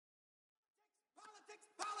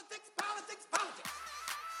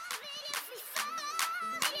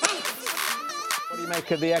What do you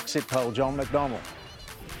make of the exit poll, John McDonnell?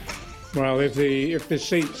 Well, if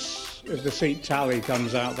the seat tally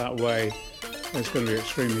comes out that way, it's going to be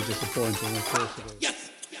extremely disappointing. Of course it is. Yes.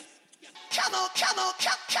 Come on.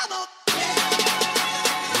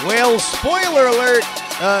 Well, spoiler alert,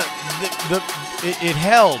 it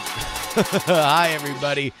held. Hi,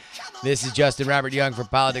 everybody. This is Justin Robert Young for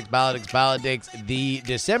Politics, the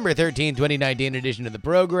December 13, 2019 edition of the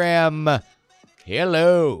program.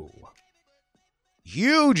 Hello.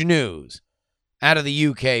 Huge news out of the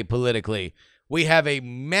UK politically. We have a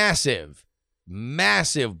massive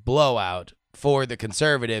blowout for the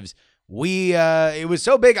Conservatives. It was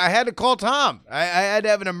so big, I had to call Tom. I had to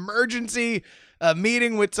have an emergency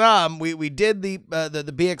meeting with Tom. We did the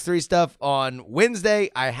BX3 stuff on Wednesday.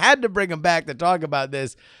 I had to bring him back to talk about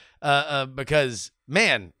this because,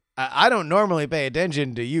 man, I don't normally pay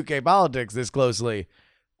attention to UK politics this closely,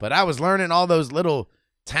 but I was learning all those little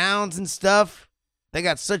towns and stuff. They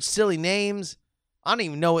got such silly names. I don't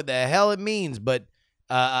even know what the hell it means, but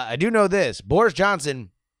I do know this. Boris Johnson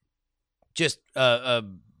just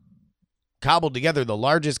cobbled together the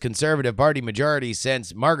largest Conservative Party majority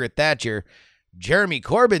since Margaret Thatcher. Jeremy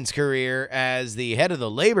Corbyn's career as the head of the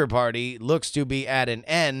Labour Party looks to be at an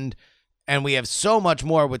end, and we have so much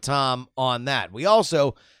more with Tom on that. We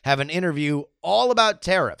also have an interview all about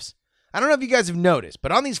tariffs. I don't know if you guys have noticed,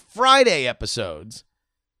 but on these Friday episodes,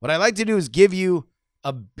 what I like to do is give you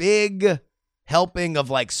a big helping of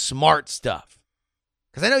like smart stuff.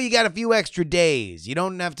 Because I know you got a few extra days. You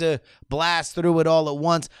don't have to blast through it all at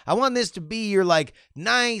once. I want this to be your like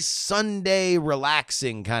nice Sunday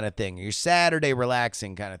relaxing kind of thing. Your Saturday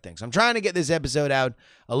relaxing kind of thing. So I'm trying to get this episode out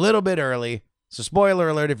a little bit early. So spoiler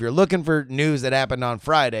alert, if you're looking for news that happened on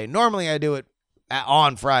Friday, normally I do it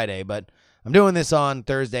on Friday, but I'm doing this on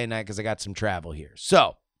Thursday night because I got some travel here.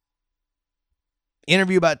 So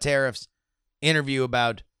interview about tariffs, interview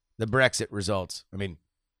about the Brexit results.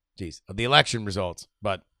 Of the election results,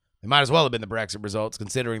 but it might as well have been the Brexit results,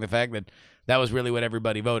 considering the fact that that was really what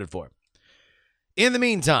everybody voted for. In the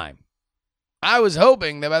meantime, I was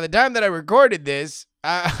hoping that by the time that I recorded this,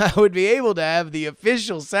 I would be able to have the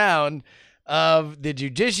official sound of the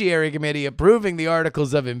Judiciary Committee approving the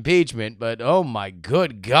articles of impeachment, but oh my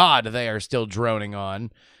good God, they are still droning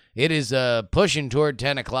on. It is pushing toward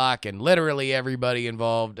 10 o'clock, and literally everybody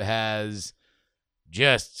involved has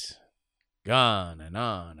just gone and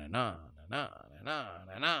on and on and on and on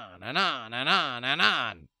and on and on and on and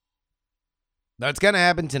on. That's going to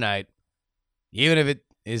happen tonight, even if it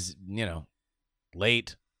is,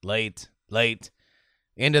 late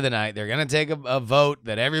into the night. They're going to take a vote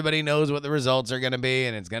that everybody knows what the results are going to be,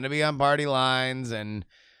 and it's going to be on party lines, and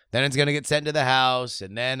then it's going to get sent to the House,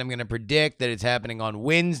 and then I'm going to predict that it's happening on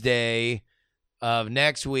Wednesday of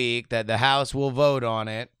next week, that the House will vote on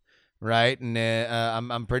it. Right, and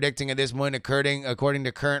I'm predicting at this point, according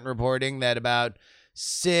to current reporting, that about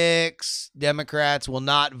 6 Democrats will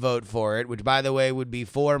not vote for it, which, by the way, would be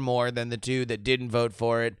 4 more than the 2 that didn't vote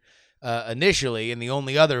for it initially, and the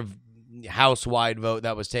only other House-wide vote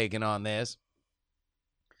that was taken on this.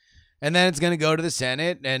 And then it's going to go to the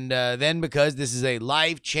Senate, and then because this is a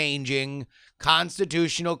life-changing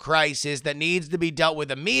constitutional crisis that needs to be dealt with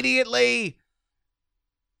immediately,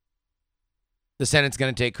 the Senate's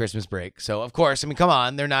going to take Christmas break. So, of course, come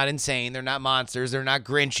on. They're not insane. They're not monsters. They're not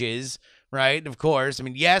Grinches, right? Of course.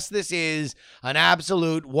 Yes, this is an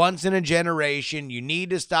absolute once-in-a-generation, you need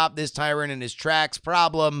to stop this tyrant in his tracks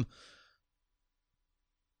problem.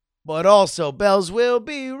 But also, bells will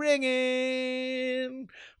be ringing.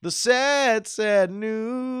 The sad, sad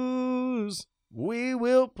news. We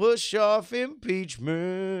will push off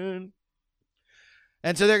impeachment.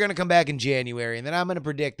 And so they're going to come back in January, and then I'm going to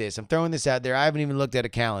predict this. I'm throwing this out there. I haven't even looked at a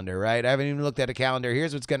calendar, right?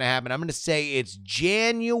 Here's what's going to happen. I'm going to say it's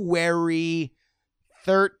January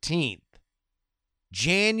 13th.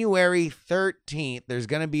 January 13th, there's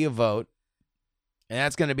going to be a vote, and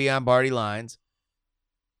that's going to be on party lines.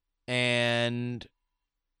 And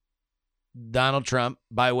Donald Trump,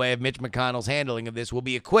 by way of Mitch McConnell's handling of this, will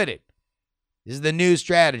be acquitted. This is the new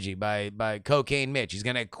strategy by Cocaine Mitch. He's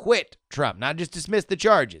going to acquit Trump, not just dismiss the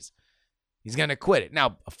charges. He's going to acquit it.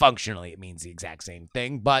 Now, functionally, it means the exact same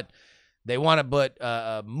thing, but they want to put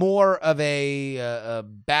more of a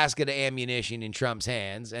basket of ammunition in Trump's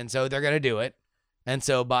hands, and so they're going to do it. And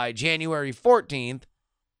so by January 14th,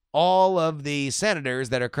 all of the senators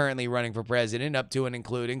that are currently running for president, up to and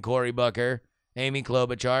including Cory Booker, Amy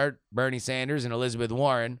Klobuchar, Bernie Sanders, and Elizabeth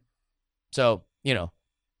Warren, so,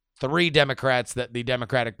 3 Democrats that the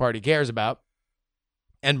Democratic Party cares about,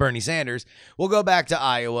 and Bernie Sanders. We'll go back to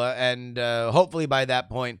Iowa, and hopefully by that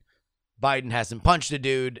point, Biden hasn't punched a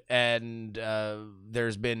dude, and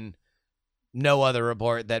there's been no other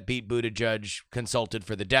report that Pete Buttigieg consulted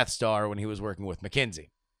for the Death Star when he was working with McKinsey.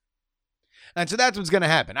 And so that's what's going to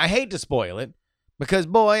happen. I hate to spoil it, because,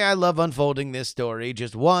 boy, I love unfolding this story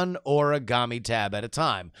just one origami tab at a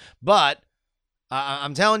time. But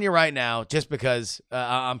I'm telling you right now, just because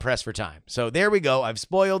I'm pressed for time. So there we go. I've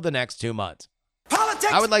spoiled the next 2 months.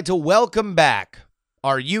 Politics. I would like to welcome back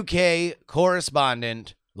our UK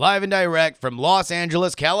correspondent, live and direct from Los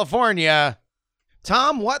Angeles, California.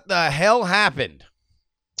 Tom, what the hell happened?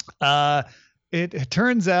 It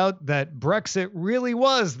turns out that Brexit really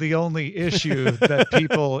was the only issue that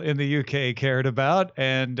people in the UK cared about.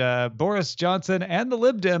 And Boris Johnson and the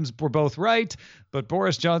Lib Dems were both right, but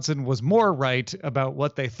Boris Johnson was more right about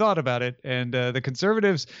what they thought about it. And the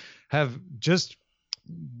Conservatives have just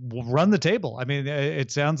run the table. I mean,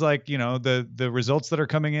 it sounds like, the results that are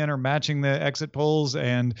coming in are matching the exit polls,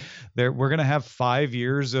 and we're going to have 5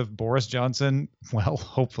 years of Boris Johnson, well,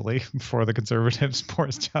 hopefully for the Conservatives,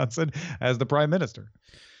 Boris Johnson as the prime minister.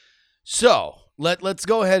 So let's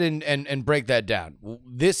go ahead and break that down.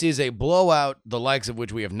 This is a blowout, the likes of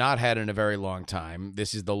which we have not had in a very long time.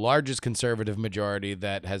 This is the largest Conservative majority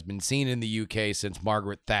that has been seen in the UK since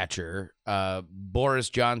Margaret Thatcher. Boris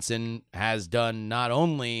Johnson has done not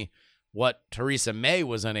only what Theresa May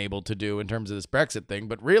was unable to do in terms of this Brexit thing,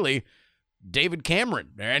 but really David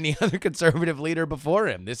Cameron or any other Conservative leader before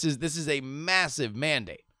him. This is a massive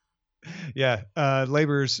mandate. Yeah.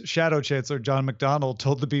 Labour's shadow chancellor, John McDonnell,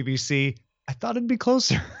 told the BBC, I thought it'd be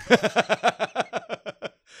closer.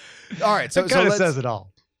 All right. So it kind of says it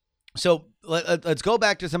all. So let's go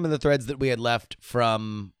back to some of the threads that we had left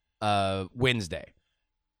from Wednesday.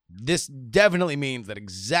 This definitely means that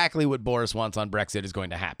exactly what Boris wants on Brexit is going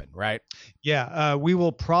to happen, right? Yeah. We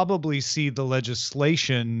will probably see the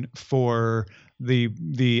legislation for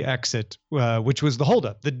the exit, which was the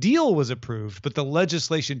holdup. The deal was approved, but the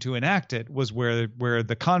legislation to enact it was where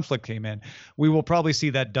the conflict came in. We will probably see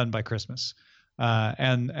that done by Christmas,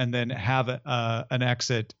 and then have an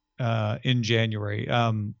exit in January.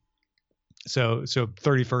 So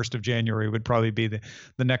 31st of January would probably be the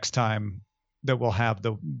next time that we'll have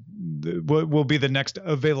will be the next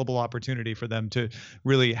available opportunity for them to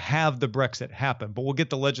really have the Brexit happen. But we'll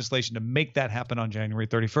get the legislation to make that happen on January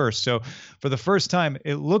 31st. So for the first time,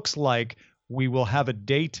 it looks like we will have a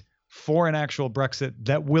date for an actual Brexit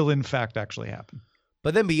that will in fact actually happen.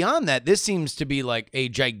 But then beyond that, this seems to be like a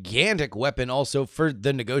gigantic weapon also for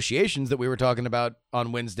the negotiations that we were talking about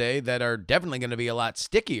on Wednesday that are definitely going to be a lot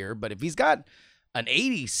stickier. But if he's got an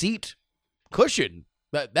 80-seat cushion,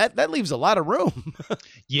 that leaves a lot of room.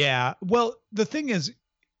 Yeah. Well, the thing is,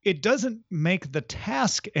 it doesn't make the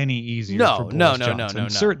task any easier for Boris Johnson,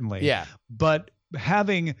 certainly. Yeah. But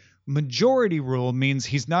having majority rule means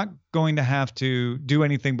he's not going to have to do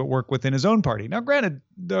anything but work within his own party. Now, granted,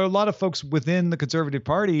 there are a lot of folks within the Conservative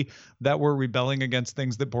Party that were rebelling against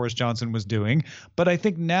things that Boris Johnson was doing. But I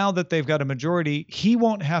think now that they've got a majority, he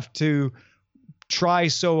won't have to try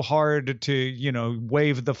so hard to,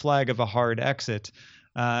 wave the flag of a hard exit.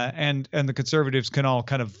 And the Conservatives can all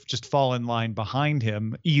kind of just fall in line behind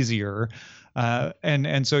him easier.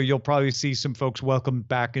 And so you'll probably see some folks welcomed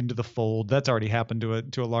back into the fold. That's already happened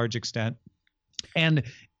to a large extent. And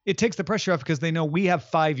it takes the pressure off because they know we have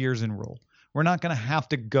 5 years in rule. We're not going to have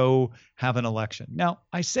to go have an election. Now,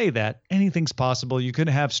 I say that anything's possible. You could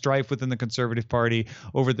have strife within the Conservative Party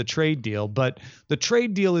over the trade deal, but the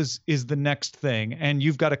trade deal is the next thing. And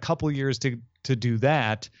you've got a couple years to do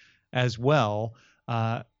that as well.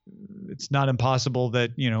 It's not impossible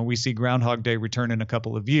that, we see Groundhog Day return in a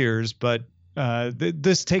couple of years, but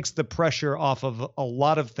this takes the pressure off of a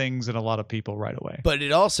lot of things and a lot of people right away. But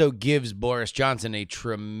it also gives Boris Johnson a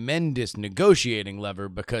tremendous negotiating lever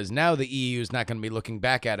because now the EU is not going to be looking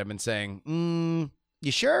back at him and saying,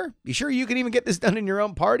 you sure? You sure you can even get this done in your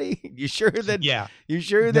own party? You sure that, yeah. You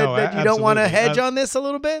sure that you don't want to hedge on this a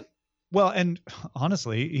little bit? Well, and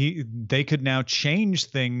honestly, they could now change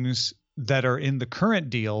things that are in the current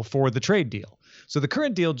deal for the trade deal. So the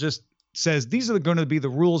current deal just says these are going to be the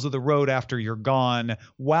rules of the road after you're gone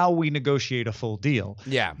while we negotiate a full deal.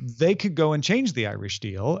 Yeah. They could go and change the Irish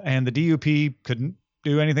deal, and the DUP couldn't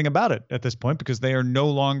do anything about it at this point because they are no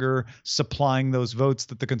longer supplying those votes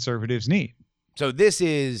that the Conservatives need. So this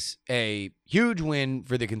is a huge win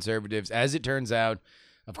for the Conservatives. As it turns out,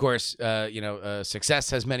 of course, success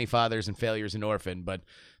has many fathers and failures an orphan, but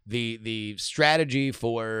the strategy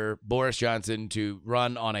for Boris Johnson to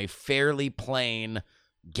run on a fairly plain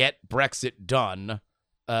get Brexit done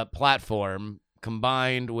platform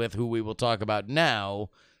combined with who we will talk about now,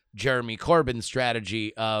 Jeremy Corbyn's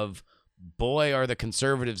strategy of, boy, are the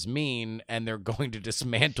conservatives mean, and they're going to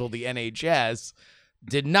dismantle the NHS,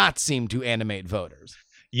 did not seem to animate voters.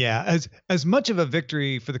 Yeah, as much of a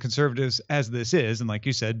victory for the conservatives as this is, and like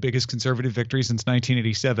you said, biggest conservative victory since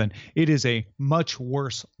 1987, it is a much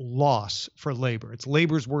worse loss for Labor. It's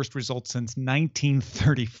Labor's worst result since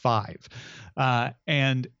 1935.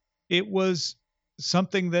 And it was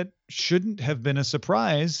something that shouldn't have been a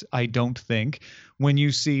surprise, I don't think, when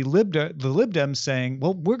you see the Lib Dems saying,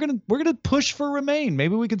 well, we're gonna push for Remain.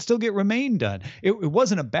 Maybe we can still get Remain done. It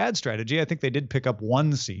wasn't a bad strategy. I think they did pick up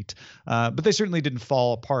one seat, but they certainly didn't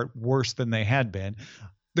fall apart worse than they had been.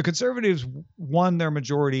 The Conservatives won their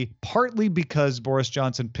majority partly because Boris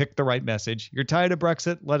Johnson picked the right message. You're tired of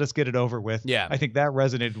Brexit? Let us get it over with. Yeah. I think that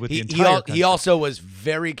resonated with the entire country. He also was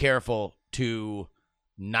very careful to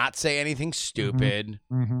not say anything stupid.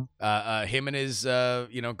 Him and his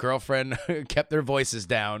girlfriend kept their voices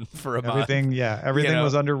down for a month. Everything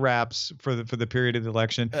was under wraps for the period of the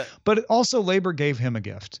election. But also Labor gave him a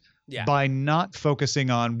gift by not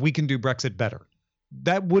focusing on we can do Brexit better.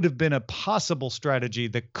 That would have been a possible strategy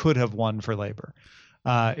that could have won for Labor,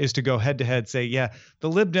 is to go head to head, say, yeah, the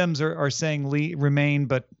Lib Dems are saying Remain,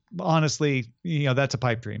 but honestly, that's a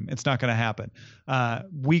pipe dream. It's not going to happen.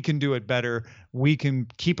 We can do it better. We can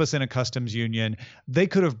keep us in a customs union. They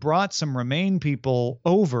could have brought some Remain people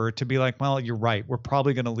over to be like, well, you're right. We're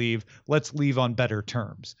probably going to leave. Let's leave on better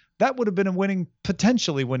terms. That would have been a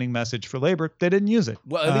potentially winning message for Labor. They didn't use it.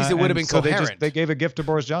 Well, at least it would have been coherent. They gave a gift to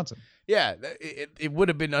Boris Johnson. Yeah, it would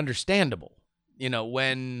have been understandable.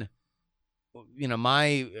 When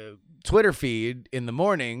my Twitter feed in the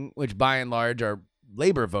morning, which by and large are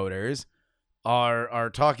Labor voters,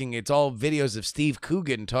 are talking, it's all videos of Steve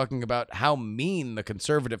Coogan talking about how mean the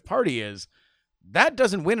Conservative Party is. That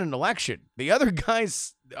doesn't win an election. The other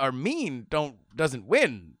guys are mean, doesn't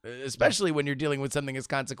win, especially when you're dealing with something as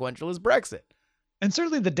consequential as Brexit. And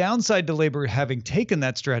certainly the downside to Labor having taken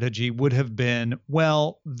that strategy would have been,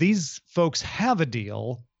 well, these folks have a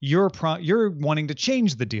deal. You're wanting to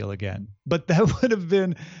change the deal again. But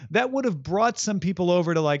that would have brought some people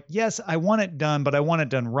over to like, yes, I want it done, but I want it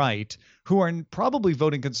done right, who are probably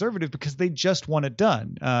voting Conservative because they just want it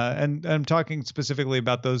done. And I'm talking specifically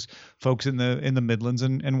about those folks in the Midlands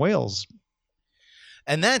and Wales.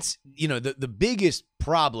 And that's, the biggest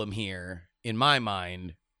problem here in my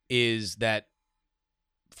mind is that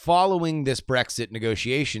following this Brexit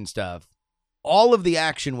negotiation stuff, all of the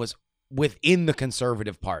action was within the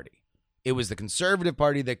Conservative Party. It was the Conservative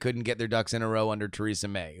Party that couldn't get their ducks in a row under Theresa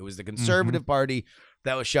May. It was the Conservative Party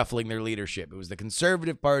that was shuffling their leadership. It was the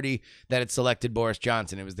Conservative Party that had selected Boris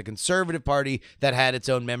Johnson. It was the Conservative Party that had its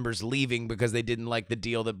own members leaving because they didn't like the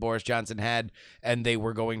deal that Boris Johnson had, and they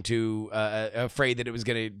were going to afraid that it was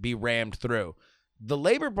going to be rammed through. The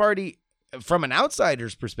Labor Party, from an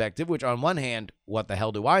outsider's perspective, which on one hand, what the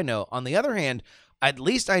hell do I know? On the other hand, at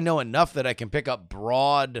least I know enough that I can pick up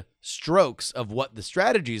broad strokes of what the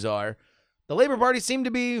strategies are. The Labor Party seemed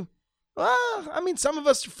to be, some of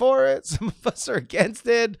us are for it. Some of us are against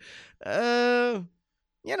it. We'll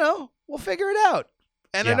figure it out.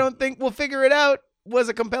 And I don't think we'll figure it out was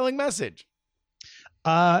a compelling message.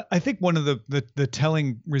 I think one of the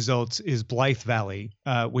telling results is Blythe Valley,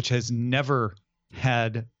 which has never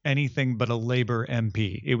had anything but a Labor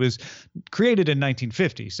MP. It was created in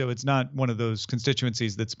 1950, so it's not one of those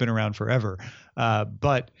constituencies that's been around forever.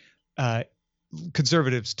 But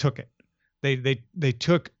Conservatives took it. They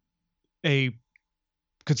took a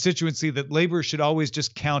constituency that Labor should always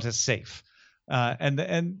just count as safe.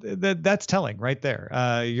 That's telling right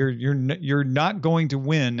there. You're not going to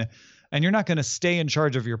win, and you're not going to stay in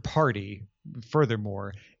charge of your party,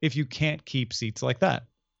 furthermore, if you can't keep seats like that.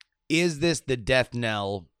 Is this the death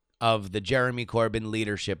knell of the Jeremy Corbyn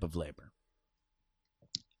leadership of Labor?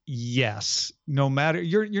 Yes. No matter,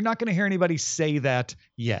 you're not going to hear anybody say that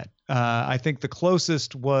yet. I think the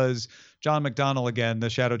closest was John McDonnell, again, the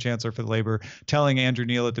shadow chancellor for Labor, telling Andrew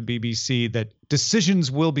Neil at the BBC that decisions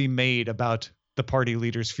will be made about the party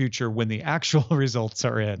leader's future when the actual results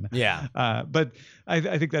are in. Yeah. But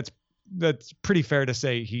I think that's pretty fair to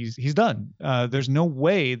say he's done. There's no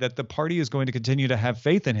way that the party is going to continue to have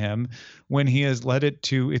faith in him when he has led it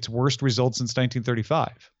to its worst results since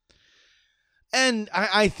 1935. And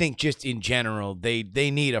I think just in general, they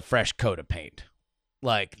need a fresh coat of paint.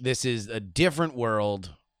 Like, this is a different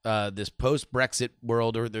world. This post-Brexit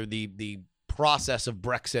world, or the process of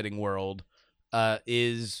Brexiting world,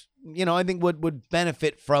 is, I think would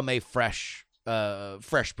benefit from a fresh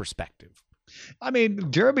perspective. I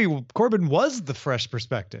mean, Jeremy Corbyn was the fresh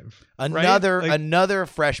perspective. Another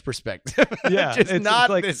fresh perspective. Yeah, Just not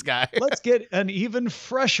like, this guy. Let's get an even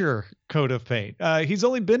fresher coat of paint. He's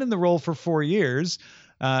only been in the role for 4 years.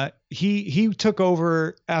 He took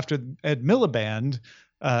over after Ed Miliband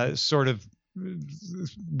sort of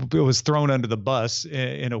was thrown under the bus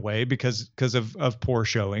in a way because of poor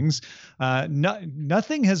showings.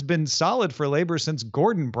 Nothing has been solid for Labor since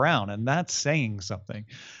Gordon Brown, and that's saying something.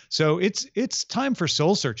 So it's time for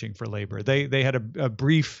soul searching for Labor. They had a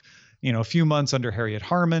brief, a few months under Harriet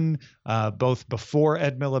Harman, both before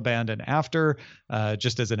Ed Miliband and after,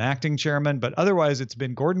 just as an acting chairman. But otherwise, it's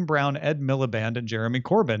been Gordon Brown, Ed Miliband, and Jeremy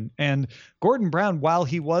Corbyn. And Gordon Brown, while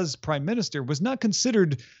he was prime minister, was not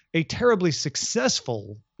considered a terribly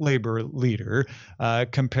successful Labor leader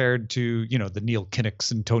compared to, the Neil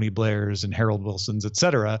Kinnocks and Tony Blairs and Harold Wilsons, et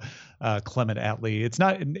cetera, Clement Attlee. It's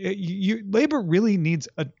not Labor really needs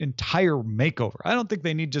an entire makeover. I don't think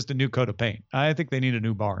they need just a new coat of paint. I think they need a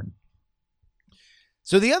new barn.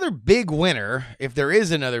 So the other big winner, if there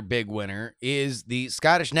is another big winner, is the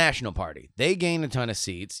Scottish National Party. They gained a ton of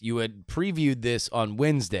seats. You had previewed this on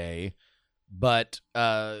Wednesday, but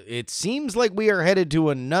it seems like we are headed to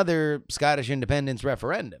another Scottish independence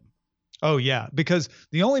referendum. Oh, yeah, because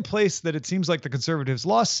the only place that it seems like the Conservatives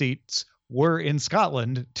lost seats were in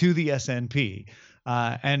Scotland to the SNP.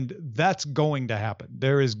 And that's going to happen.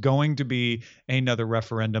 There is going to be another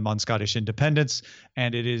referendum on Scottish independence,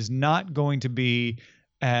 and it is not going to be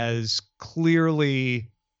as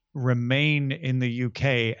clearly remain in the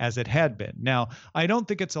UK as it had been. Now, I don't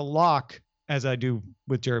think it's a lock, as I do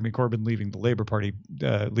with Jeremy Corbyn leaving the Labour Party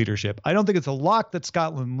leadership. I don't think it's a lock that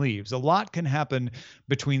Scotland leaves. A lot can happen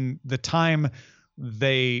between the time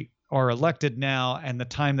they are elected now and the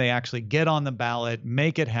time they actually get on the ballot,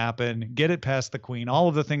 make it happen, get it past the Queen, all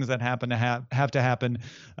of the things that happen to have to happen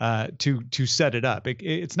to set it up.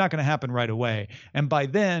 It's not going to happen right away. And by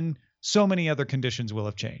then, so many other conditions will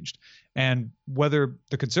have changed. And whether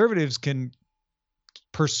the Conservatives can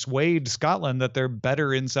persuade Scotland that they're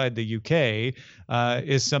better inside the UK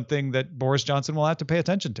is something that Boris Johnson will have to pay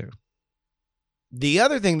attention to. The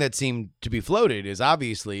other thing that seemed to be floated is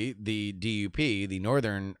obviously the DUP, the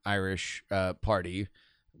Northern Irish Party,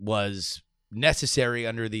 was necessary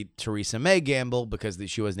under the Theresa May gamble because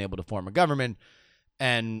she wasn't able to form a government,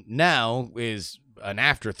 and now is an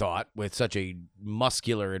afterthought with such a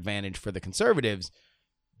muscular advantage for the Conservatives.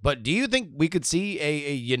 But do you think we could see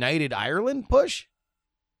a United Ireland push?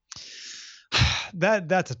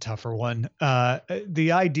 That's a tougher one.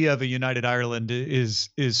 The idea of a United Ireland is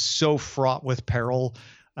so fraught with peril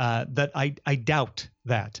that I doubt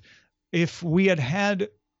that. If we had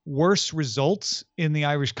worse results in the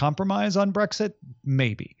Irish Compromise on Brexit,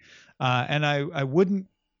 maybe. And I wouldn't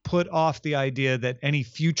put off the idea that any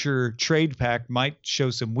future trade pact might show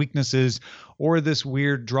some weaknesses, or this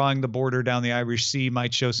weird drawing the border down the Irish Sea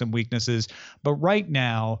might show some weaknesses. But right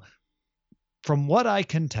now, from what I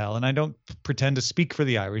can tell, and I don't pretend to speak for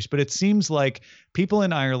the Irish, but it seems like people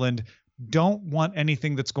in Ireland don't want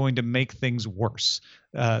anything that's going to make things worse.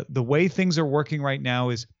 The way things are working right now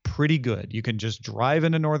is pretty good. You can just drive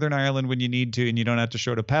into Northern Ireland when you need to, and you don't have to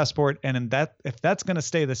show a passport. And if that's going to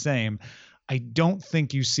stay the same, I don't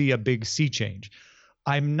think you see a big sea change.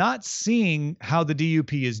 I'm not seeing how the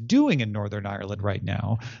DUP is doing in Northern Ireland right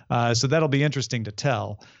now, so that'll be interesting to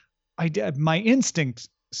tell. My instinct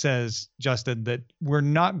says, Justin, that we're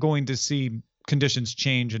not going to see conditions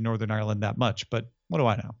change in Northern Ireland that much, but what do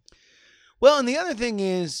I know? Well, and the other thing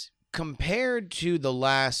is, compared to the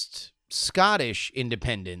last Scottish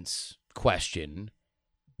independence question,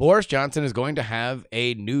 Boris Johnson is going to have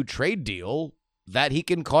a new trade deal that he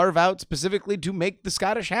can carve out specifically to make the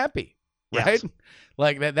Scottish happy, right? Yes.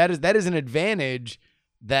 Like that is an advantage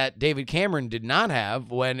that David Cameron did not have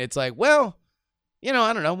when it's like, well,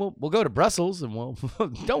 I don't know. We'll go to Brussels and we'll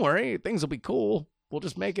don't worry, things will be cool. We'll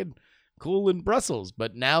just make it cool in Brussels.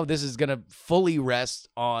 But now this is going to fully rest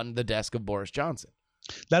on the desk of Boris Johnson.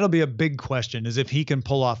 That'll be a big question, is if he can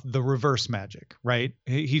pull off the reverse magic, right?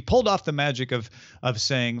 He pulled off the magic of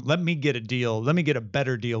saying, let me get a deal. Let me get a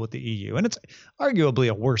better deal with the EU. And it's arguably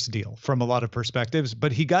a worse deal from a lot of perspectives,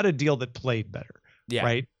 but he got a deal that played better,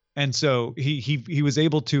 right? And so he was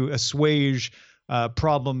able to assuage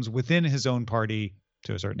problems within his own party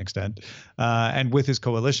to a certain extent, and with his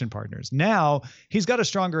coalition partners. Now he's got a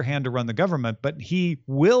stronger hand to run the government, but he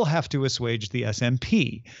will have to assuage the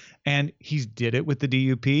SNP, and he did it with the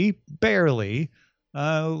DUP barely.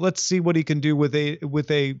 Let's see what he can do with a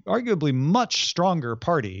arguably much stronger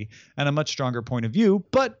party and a much stronger point of view,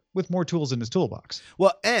 but with more tools in his toolbox.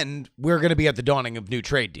 Well, and we're going to be at the dawning of new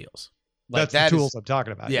trade deals. That's the tools I'm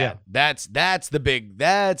talking about. Yeah, that's the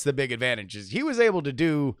big advantage is he was able to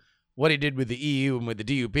do what he did with the EU and with the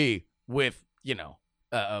DUP with,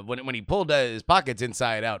 when he pulled his pockets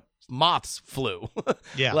inside out, moths flew.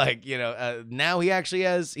 Yeah. Now he actually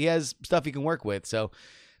has stuff he can work with. So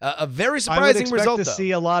a very surprising result. I would expect to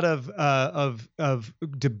see a lot of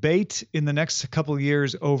debate in the next couple of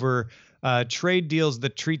years over trade deals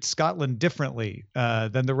that treat Scotland differently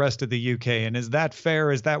than the rest of the UK. And is that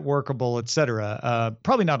fair? Is that workable, et cetera?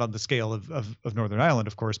 Probably not on the scale of Northern Ireland,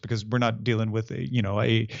 of course, because we're not dealing with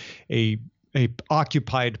a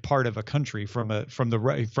occupied part of a country from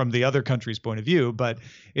the other country's point of view. But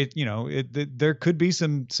there could be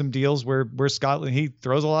some deals where Scotland, he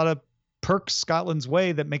throws a lot of perks Scotland's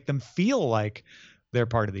way that make them feel like they're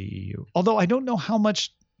part of the EU. Although I don't know how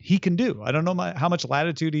much he can do. I don't know how much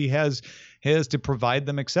latitude he has to provide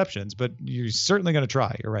them exceptions, but you're certainly going to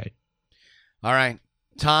try. You're right. All right,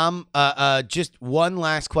 Tom, just one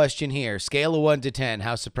last question here. Scale of 1 to 10.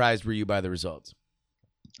 How surprised were you by the results?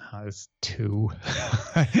 It's 2.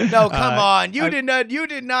 No, come on. You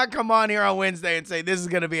did not come on here on Wednesday and say this is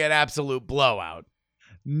going to be an absolute blowout.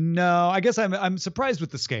 No, I guess I'm surprised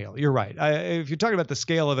with the scale. You're right. If you're talking about the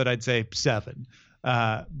scale of it, I'd say 7.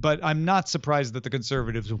 But I'm not surprised that the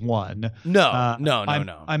Conservatives won. No.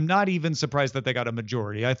 I'm not even surprised that they got a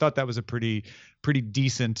majority. I thought that was a pretty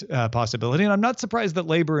decent possibility, and I'm not surprised that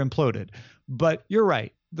Labour imploded. But you're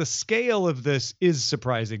right. The scale of this is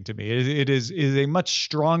surprising to me. It is a much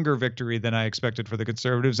stronger victory than I expected for the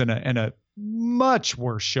Conservatives, and a much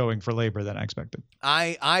worse showing for Labour than I expected.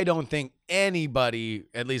 I don't think anybody,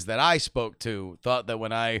 at least that I spoke to, thought that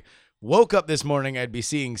when I woke up this morning I'd be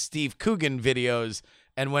seeing Steve Coogan videos,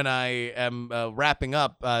 and when I am wrapping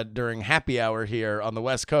up during happy hour here on the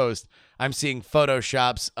West Coast, I'm seeing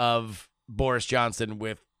photoshops of Boris Johnson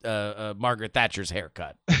with Margaret Thatcher's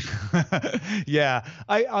haircut. Yeah.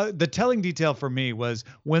 The telling detail for me was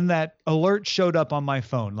when that alert showed up on my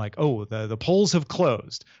phone, like, oh, the polls have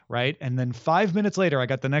closed, right? And then 5 minutes later, I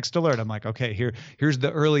got the next alert. I'm like, okay, here's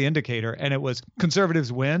the early indicator. And it was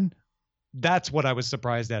Conservatives win. That's what I was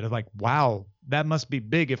surprised at. I'm like, wow, that must be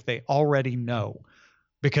big if they already know.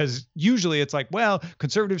 Because usually it's like, well,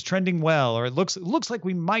 Conservatives trending well, or it looks like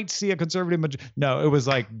we might see a Conservative. No, it was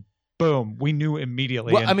like, boom, we knew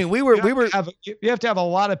immediately. Well, I mean, you have to have a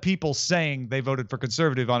lot of people saying they voted for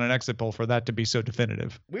Conservative on an exit poll for that to be so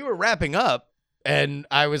definitive. We were wrapping up, and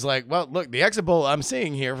I was like, well, look, the exit poll I'm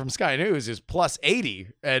seeing here from Sky News is plus 80.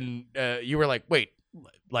 And you were like, wait,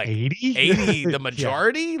 like 80? 80, the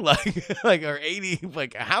majority? Yeah. like, or 80,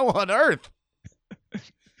 like how on earth?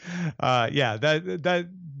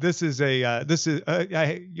 This is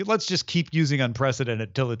let's just keep using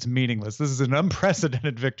unprecedented till it's meaningless. This is an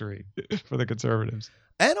unprecedented victory for the Conservatives,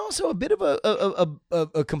 and also a bit of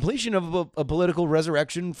a completion of a political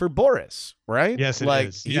resurrection for Boris, right? Yes, it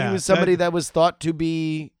is. He was somebody that was thought to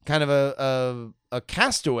be kind of a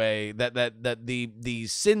castaway that the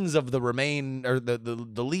sins of the Remain or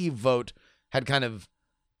the Leave vote had kind of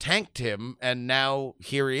tanked him, and now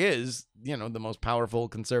here he is, the most powerful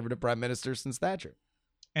Conservative prime minister since Thatcher.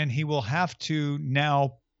 And he will have to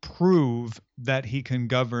now prove that he can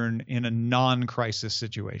govern in a non-crisis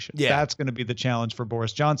situation. Yeah. That's going to be the challenge for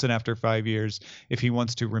Boris Johnson after 5 years, if he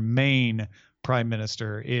wants to remain prime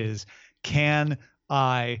minister, is can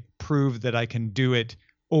I prove that I can do it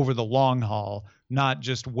over the long haul, not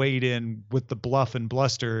just wade in with the bluff and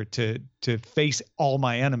bluster to face all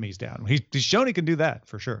my enemies down. He's shown he can do that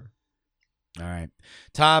for sure. All right.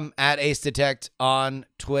 Tom, at Ace Detect on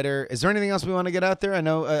Twitter. Is there anything else we want to get out there? I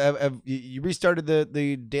know you restarted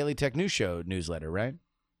the Daily Tech News Show newsletter, right?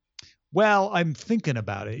 Well, I'm thinking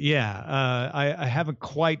about it. Yeah. I haven't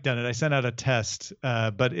quite done it. I sent out a test.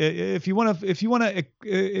 But if you want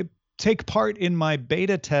to take part in my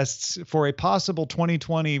beta tests for a possible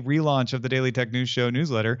 2020 relaunch of the Daily Tech News Show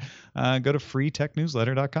newsletter, go to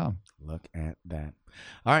freetechnewsletter.com. Look at that.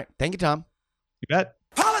 All right. Thank you, Tom. You bet.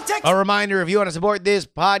 Politics. A reminder, if you want to support this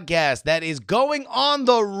podcast that is going on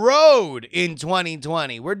the road in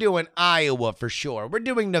 2020, we're doing Iowa for sure. We're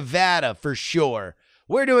doing Nevada for sure.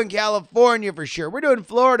 We're doing California for sure. We're doing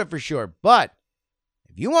Florida for sure. But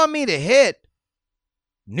if you want me to hit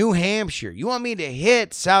New Hampshire, you want me to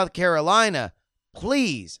hit South Carolina,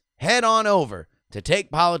 please head on over to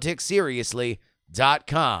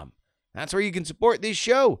TakePoliticsSeriously.com. That's where you can support this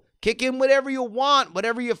show. Kick in whatever you want,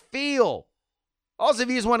 whatever you feel. Also, if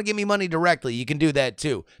you just want to give me money directly, you can do that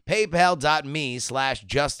too.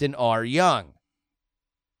 PayPal.me/Justin R. Young.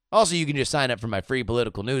 Also, you can just sign up for my free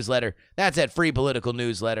political newsletter. That's at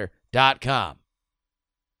freepoliticalnewsletter.com.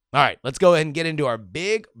 All right, let's go ahead and get into our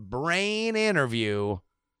big brain interview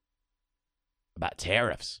about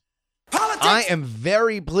tariffs. Politics. I am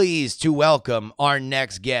very pleased to welcome our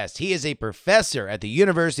next guest. He is a professor at the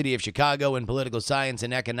University of Chicago in political science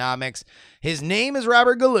and economics. His name is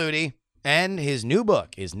Robert Gulotty, and his new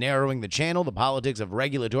book is Narrowing the Channel, The Politics of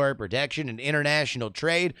Regulatory Protection and International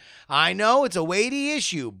Trade. I know it's a weighty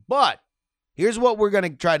issue, but here's what we're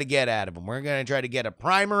going to try to get out of him. We're going to try to get a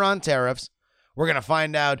primer on tariffs. We're going to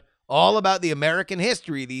find out all about the American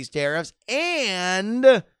history of these tariffs,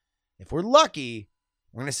 and if we're lucky,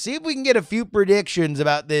 we're going to see if we can get a few predictions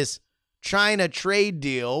about this China trade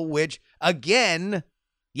deal, which, again,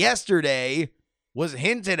 yesterday was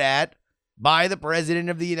hinted at by the President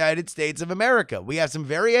of the United States of America. We have some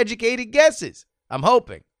very educated guesses. I'm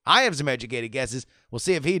hoping. I have some educated guesses. We'll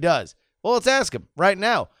see if he does. Well, let's ask him right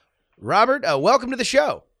now. Robert, welcome to the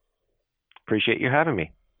show. Appreciate you having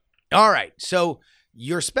me. All right. So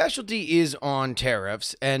your specialty is on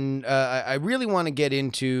tariffs, and I really want to get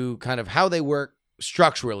into kind of how they work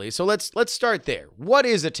structurally. So let's start there. What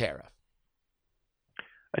is a tariff?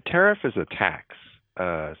 A tariff is a tax.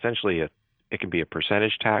 Essentially, it can be a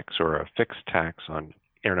percentage tax or a fixed tax on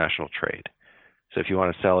international trade. So if you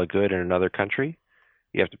want to sell a good in another country,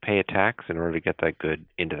 you have to pay a tax in order to get that good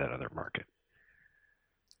into that other market.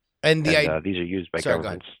 And these are used by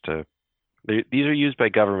governments these are used by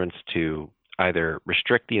governments to either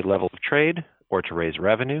restrict the level of trade or to raise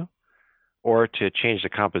revenue, or to change the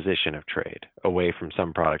composition of trade away from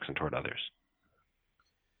some products and toward others.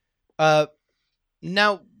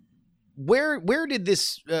 Now, where did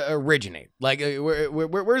this originate? Like,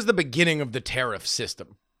 where's the beginning of the tariff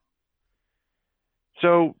system?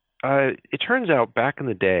 So it turns out back in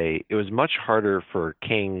the day, it was much harder for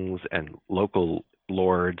kings and local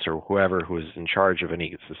lords or whoever who was in charge of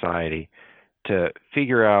any society to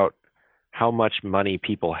figure out how much money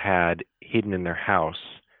people had hidden in their house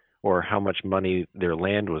or how much money their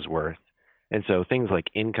land was worth. And so things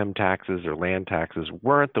like income taxes or land taxes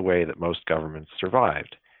weren't the way that most governments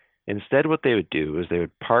survived. Instead, what they would do is they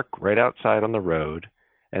would park right outside on the road,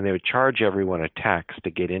 and they would charge everyone a tax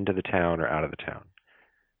to get into the town or out of the town.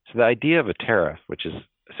 So the idea of a tariff, which is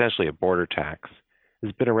essentially a border tax,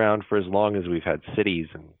 has been around for as long as we've had cities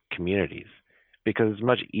and communities, because it's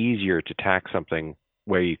much easier to tax something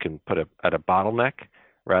where you can put at a bottleneck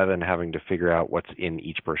rather than having to figure out what's in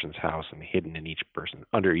each person's house and hidden in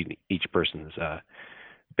under each person's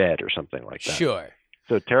bed or something like that. Sure.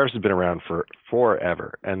 So tariffs have been around for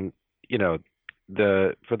forever, and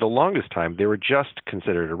for the longest time they were just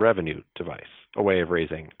considered a revenue device, a way of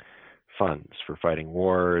raising funds for fighting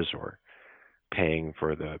wars or paying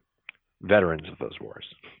for the veterans of those wars.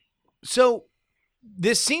 So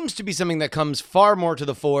this seems to be something that comes far more to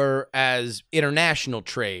the fore as international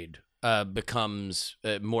trade becomes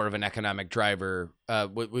more of an economic driver.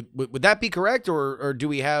 Would that be correct, or do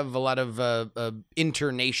we have a lot of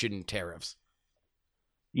internation tariffs?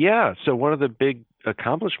 Yeah, so one of the big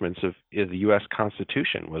accomplishments of the U.S.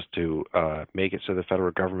 Constitution was to make it so the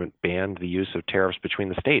federal government banned the use of tariffs between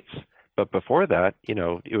the states. But before that,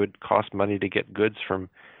 it would cost money to get goods from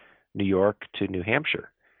New York to New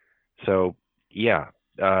Hampshire. So, yeah,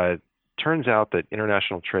 turns out that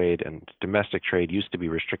international trade and domestic trade used to be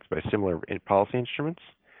restricted by similar policy instruments.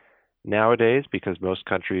 Nowadays, because most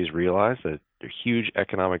countries realize that there are huge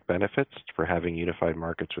economic benefits for having unified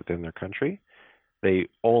markets within their country, they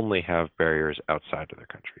only have barriers outside of their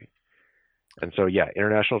country. And so, yeah,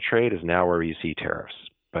 international trade is now where you see tariffs.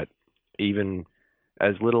 But even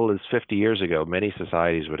as little as 50 years ago, many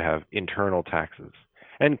societies would have internal taxes.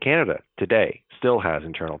 And Canada today still has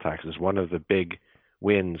internal taxes. One of the big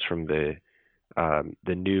wins from the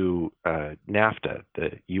new NAFTA,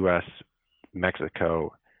 the U.S.-Mexico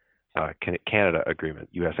Canada agreement,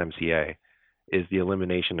 USMCA, is the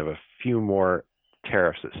elimination of a few more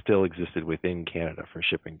tariffs that still existed within Canada for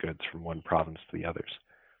shipping goods from one province to the others.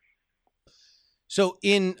 So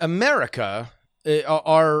in America,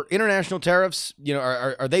 are international tariffs,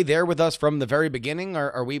 are they there with us from the very beginning?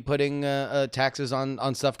 Are we putting taxes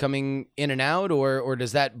on stuff coming in and out, or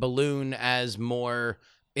does that balloon as more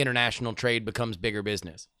international trade becomes bigger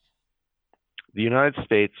business? The United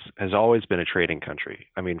States has always been a trading country.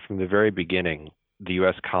 I mean, from the very beginning, the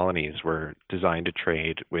U.S. colonies were designed to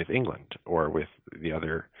trade with England or with the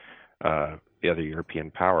other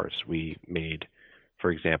European powers. We made,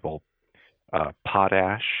 for example,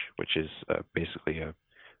 potash, which is basically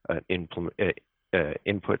an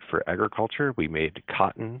input for agriculture. We made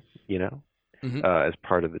cotton, as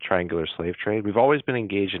part of the triangular slave trade. We've always been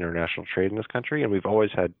engaged in international trade in this country, and we've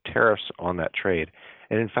always had tariffs on that trade.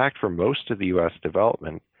 And in fact, for most of the U.S.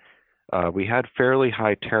 development, we had fairly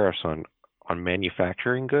high tariffs on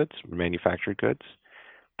manufactured goods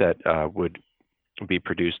that would be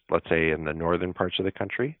produced, let's say, in the northern parts of the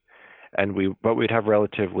country, but we'd have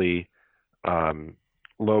relatively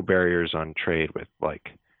low barriers on trade with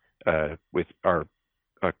our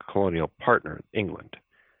colonial partner, England.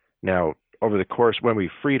 Now, over the course, when we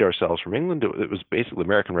freed ourselves from England, it was basically the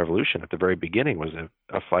American Revolution at the very beginning was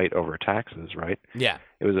a fight over taxes, right? Yeah.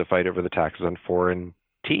 It was a fight over the taxes on foreign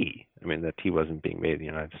tea. I mean, that tea wasn't being made in the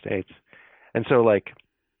United States. And so,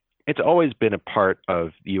 it's always been a part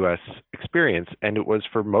of the U.S. experience, and it was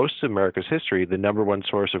for most of America's history the number one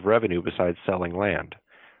source of revenue besides selling land.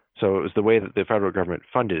 So it was the way that the federal government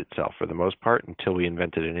funded itself for the most part until we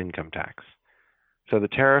invented an income tax. So the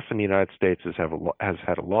tariff in the United States has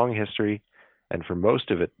had a long history, and for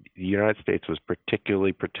most of it, the United States was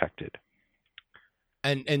particularly protected.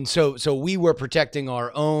 And so we were protecting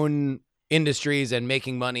our own industries and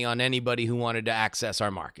making money on anybody who wanted to access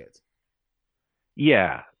our markets.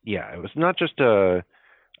 Yeah. It was not just it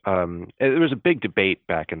was a big debate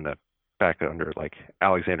back under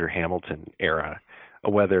Alexander Hamilton era,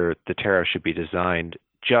 whether the tariff should be designed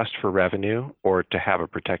just for revenue or to have a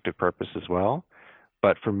protective purpose as well.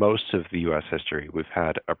 But for most of the U.S. history, we've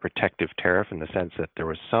had a protective tariff in the sense that there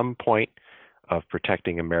was some point of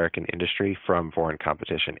protecting American industry from foreign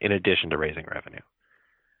competition, in addition to raising revenue.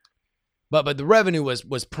 But the revenue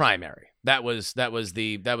was primary. That was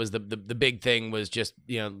the big thing, was just,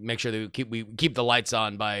 make sure that we keep the lights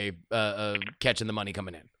on by catching the money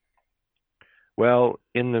coming in. Well,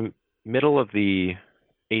 in the middle of the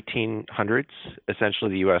 1800s,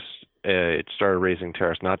 essentially the U.S. It started raising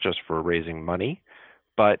tariffs not just for raising money,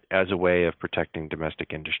 but as a way of protecting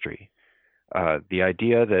domestic industry. The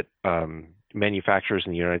idea that manufacturers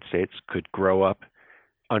in the United States could grow up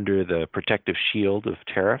under the protective shield of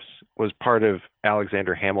tariffs was part of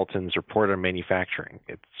Alexander Hamilton's Report on Manufacturing.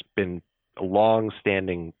 It's been a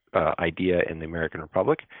long-standing idea in the American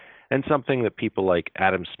Republic, and something that people like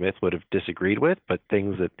Adam Smith would have disagreed with, but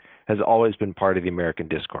things that has always been part of the American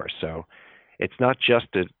discourse. So it's not just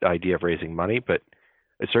an idea of raising money, but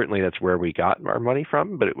certainly that's where we got our money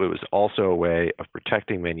from, but it was also a way of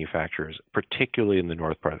protecting manufacturers, particularly in the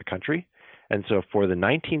north part of the country. And so for the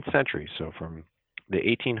 19th century, so from the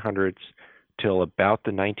 1800s till about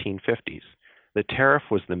the 1950s, the tariff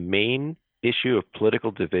was the main issue of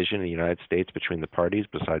political division in the United States between the parties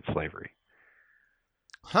besides slavery.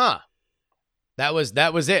 Huh. That was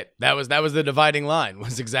it. That was the dividing line,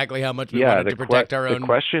 was exactly how much we wanted to protect our own. The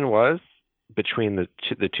question was, between the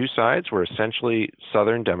two sides were essentially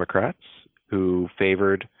Southern Democrats who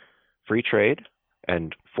favored free trade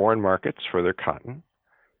and foreign markets for their cotton,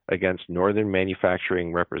 against Northern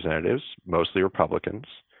manufacturing representatives, mostly Republicans,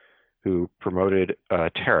 who promoted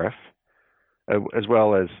tariff, as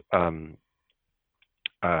well as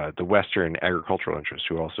the Western agricultural interests,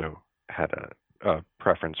 who also had a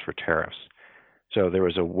preference for tariffs. So there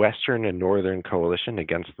was a Western and Northern coalition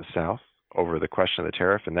against the South over the question of the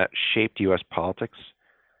tariff, and that shaped U.S. politics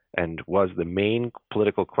and was the main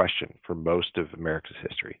political question for most of America's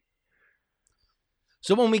history.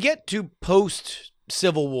 So when we get to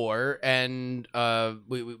post-Civil War and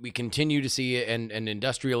we continue to see an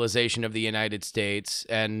industrialization of the United States,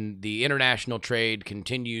 and the international trade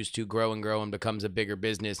continues to grow and becomes a bigger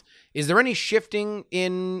business, is there any shifting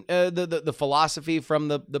in the philosophy from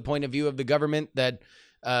the point of view of the government that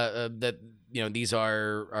these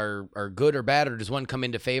are good or bad, or does one come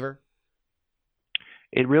into favor?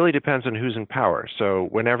 It really depends on who's in power. So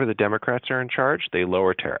whenever the Democrats are in charge, they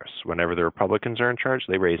lower tariffs. Whenever the Republicans are in charge,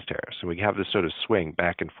 they raise tariffs. And we have this sort of swing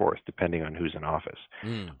back and forth depending on who's in office,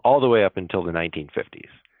 all the way up until the 1950s.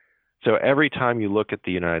 So every time you look at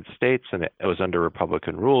the United States and it was under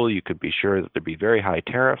Republican rule, you could be sure that there'd be very high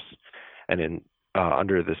tariffs. And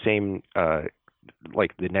under the same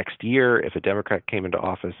like the next year, if a Democrat came into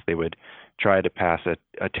office, they would try to pass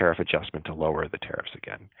a tariff adjustment to lower the tariffs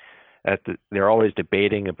again. They're always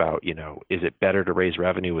debating about, is it better to raise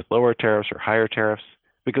revenue with lower tariffs or higher tariffs?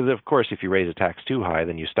 Because, of course, if you raise a tax too high,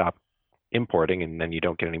 then you stop importing and then you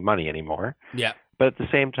don't get any money anymore. Yeah. But at the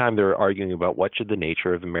same time, they're arguing about what should the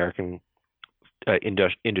nature of American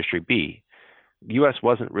industry be. The U.S.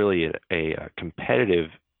 wasn't really a competitive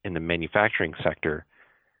in the manufacturing sector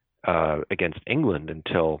against England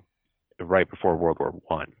until right before World War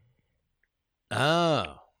I.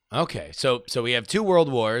 Oh. Okay, so we have two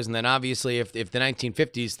world wars, and then obviously if the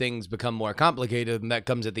 1950s things become more complicated, then that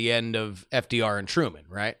comes at the end of FDR and Truman,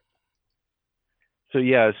 right? So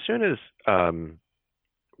yeah, as soon as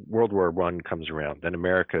World War I comes around, then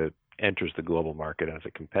America enters the global market as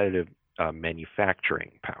a competitive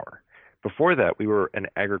manufacturing power. Before that, we were an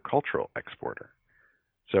agricultural exporter.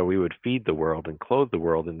 So we would feed the world and clothe the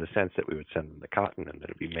world in the sense that we would send them the cotton and that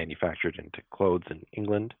it would be manufactured into clothes in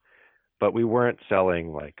England. But we weren't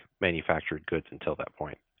selling like manufactured goods until that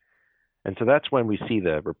point. And so that's when we see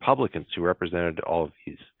the Republicans who represented all of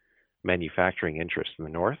these manufacturing interests in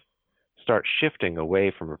the North start shifting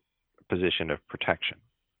away from a position of protection.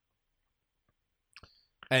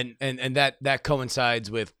 And that coincides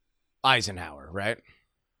with Eisenhower, right?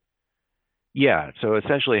 Yeah, so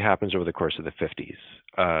essentially it happens over the course of the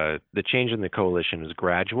 50s. The change in the coalition is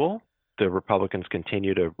gradual. The Republicans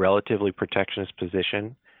continued a relatively protectionist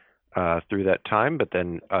position through that time, but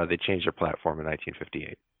then they changed their platform in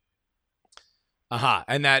 1958.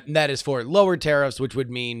 And that is for lower tariffs, which would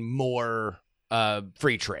mean more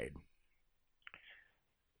free trade.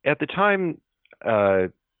 At the time,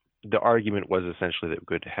 the argument was essentially that we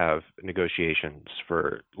could have negotiations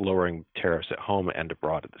for lowering tariffs at home and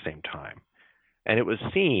abroad at the same time. And it was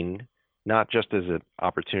seen not just as an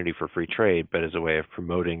opportunity for free trade, but as a way of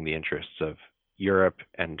promoting the interests of Europe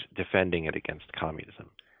and defending it against communism.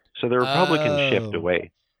 So the Republican shift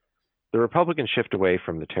away. The Republican shift away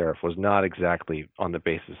from the tariff was not exactly on the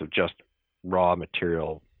basis of just raw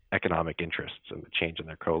material economic interests and the change in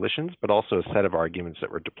their coalitions, but also a set of arguments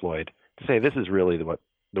that were deployed to say this is really what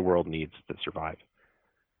the world needs to survive.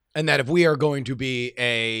 And that if we are going to be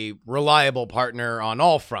a reliable partner on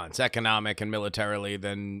all fronts, economic and militarily,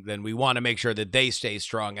 then we want to make sure that they stay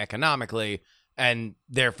strong economically, and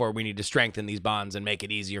therefore we need to strengthen these bonds and make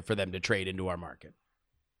it easier for them to trade into our market.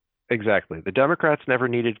 Exactly. The Democrats never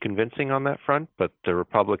needed convincing on that front, but the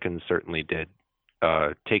Republicans certainly did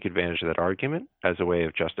take advantage of that argument as a way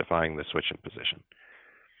of justifying the switch in position.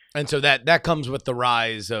 And so that comes with the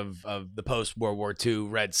rise of the post-World War II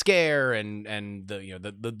Red Scare and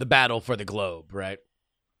the battle for the globe, right?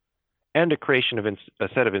 And a creation of a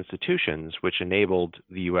set of institutions which enabled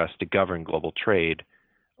the U.S. to govern global trade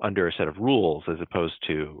under a set of rules as opposed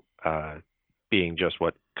to being just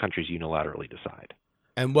what countries unilaterally decide.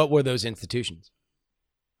 And what were those institutions?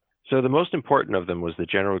 So the most important of them was the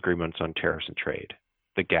General Agreements on Tariffs and Trade,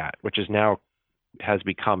 the GATT, which has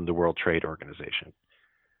become the World Trade Organization.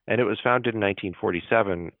 And it was founded in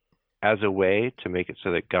 1947 as a way to make it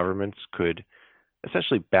so that governments could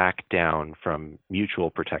essentially back down from mutual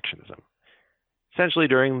protectionism. Essentially,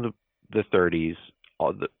 during the 30s,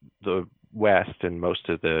 the West and most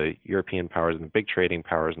of the European powers and the big trading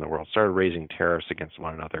powers in the world started raising tariffs against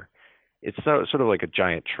one another. It's sort of like a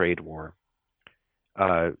giant trade war.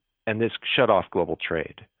 And this shut off global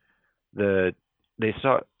trade. The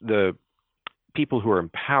people who were in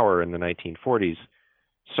power in the 1940s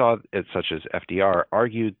saw it, such as FDR,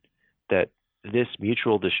 argued that this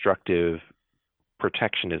mutual destructive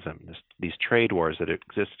protectionism, these trade wars that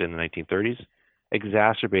existed in the 1930s,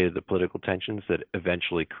 exacerbated the political tensions that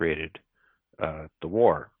eventually created the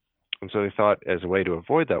war. And so they thought, as a way to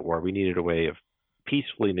avoid that war, we needed a way of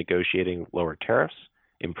peacefully negotiating lower tariffs,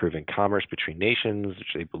 improving commerce between nations,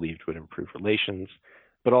 which they believed would improve relations,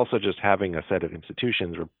 but also just having a set of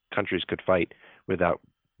institutions where countries could fight without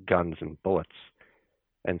guns and bullets.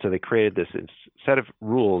 And so they created this set of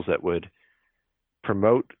rules that would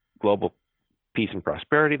promote global peace and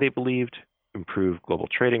prosperity, they believed, improve global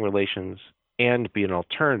trading relations, and be an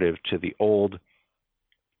alternative to the old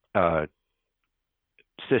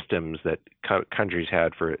systems that countries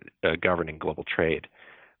had for governing global trade.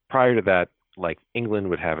 Prior to that, like England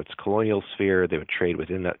would have its colonial sphere, they would trade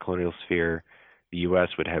within that colonial sphere. The U.S.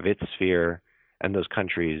 would have its sphere, and those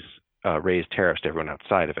countries raised tariffs to everyone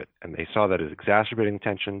outside of it. And they saw that as exacerbating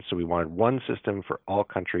tension, so we wanted one system for all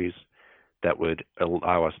countries that would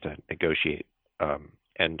allow us to negotiate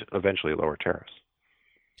and eventually lower tariffs.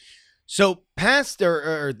 So past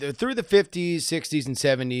or through the 50s, 60s, and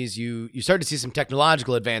 70s, you start to see some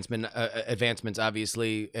technological advancements,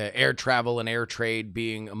 obviously, air travel and air trade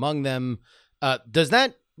being among them. What does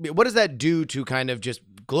that do to kind of just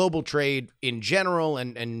global trade in general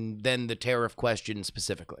and then the tariff question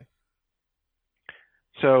specifically?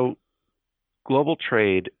 So global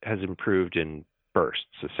trade has improved in bursts,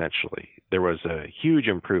 essentially. There was a huge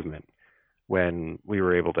improvement when we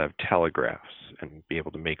were able to have telegraphs and be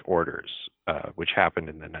able to make orders, which happened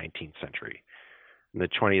in the 19th century. In the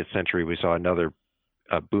 20th century, we saw another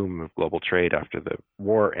boom of global trade after the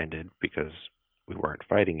war ended because we weren't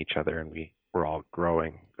fighting each other and we were all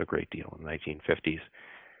growing a great deal in the 1950s.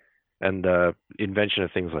 And the invention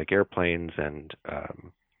of things like airplanes and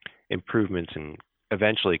improvements in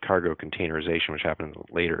eventually cargo containerization, which happened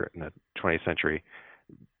later in the 20th century,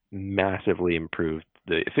 massively improved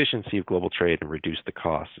the efficiency of global trade and reduced the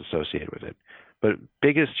costs associated with it. But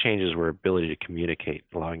biggest changes were ability to communicate,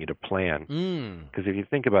 allowing you to plan. Because if you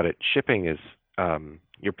think about it, shipping is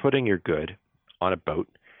you're putting your good on a boat.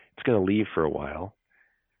 It's going to leave for a while,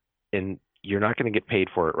 and you're not going to get paid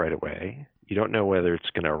for it right away. You don't know whether it's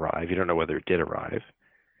going to arrive. You don't know whether it did arrive.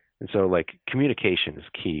 And so, like, communication is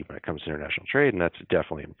key when it comes to international trade, and that's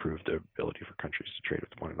definitely improved the ability for countries to trade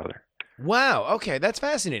with one another. Wow. Okay, that's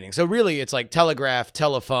fascinating. So really, it's like telegraph,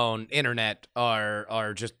 telephone, internet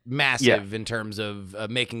are just massive in terms of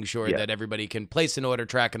making sure that everybody can place an order,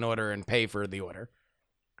 track an order, and pay for the order.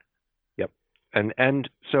 Yep. And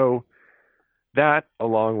so that,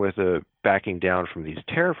 along with the backing down from these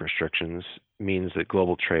tariff restrictions, means that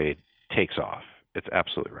global trade takes off. It's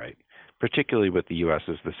absolutely right, particularly with the U.S.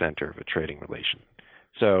 as the center of a trading relation.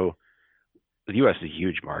 So the U.S. is a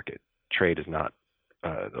huge market. Trade is not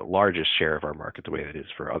the largest share of our market the way it is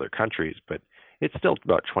for other countries, but it's still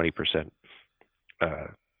about 20%.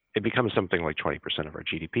 It becomes something like 20% of our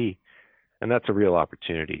GDP, and that's a real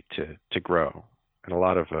opportunity to grow. And a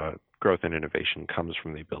lot of growth and innovation comes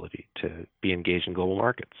from the ability to be engaged in global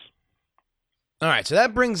markets. All right, so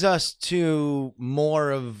that brings us to more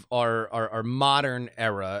of our modern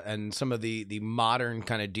era and some of the modern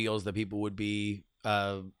kind of deals that people would be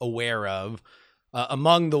aware of.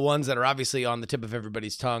 Among the ones that are obviously on the tip of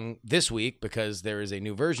everybody's tongue this week, because there is a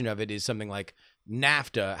new version of it, is something like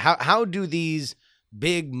NAFTA. How do these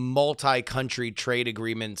big multi-country trade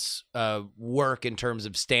agreements work in terms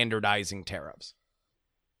of standardizing tariffs?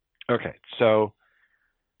 Okay, so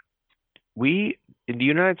the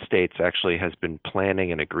United States actually has been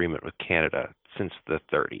planning an agreement with Canada since the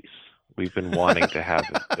 30s. We've been wanting to have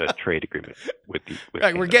a trade agreement with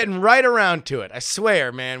right, we're getting right around to it. I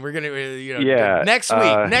swear, man. We're gonna,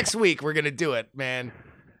 next week we're gonna do it, man.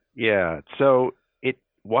 Yeah. So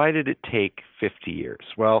why did it take 50 years?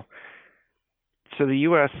 Well, so the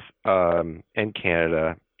U.S. And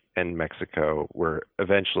Canada and Mexico were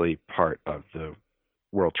eventually part of the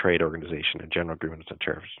World Trade Organization and General Agreements on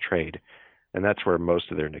Tariffs and Trade, and that's where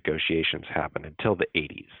most of their negotiations happened until the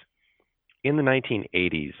 80s. In the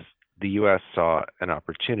 1980s, the U.S. saw an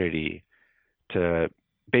opportunity to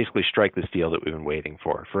basically strike this deal that we've been waiting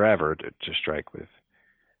for forever to strike with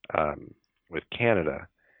Canada.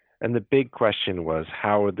 And the big question was,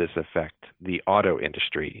 how would this affect the auto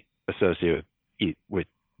industry associated with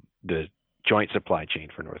the joint supply chain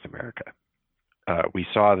for North America? We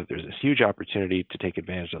saw that there's this huge opportunity to take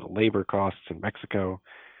advantage of the labor costs in Mexico.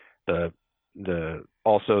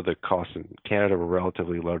 Also the costs in Canada were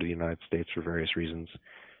relatively low to the United States for various reasons.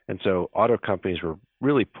 And so auto companies were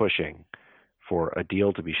really pushing for a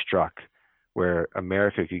deal to be struck where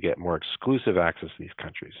America could get more exclusive access to these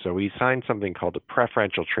countries. So we signed something called the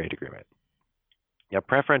Preferential Trade Agreement. Now,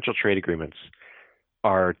 preferential trade agreements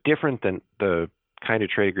are different than the kind of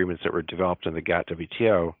trade agreements that were developed in the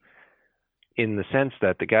GATT-WTO in the sense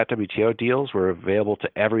that the GATT-WTO deals were available to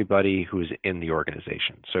everybody who's in the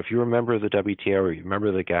organization. So if you remember the WTO or you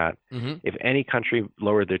remember the GATT, if any country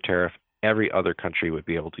lowered their tariff, every other country would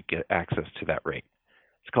be able to get access to that rate.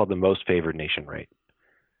 It's called the most favored nation rate.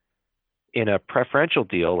 In a preferential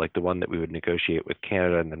deal, like the one that we would negotiate with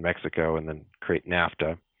Canada and then Mexico and then create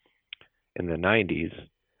NAFTA in the 90s,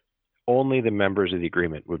 only the members of the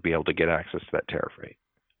agreement would be able to get access to that tariff rate.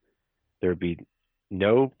 There would be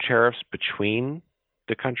no tariffs between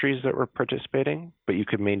the countries that were participating, but you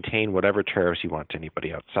could maintain whatever tariffs you want to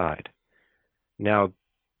anybody outside. Now,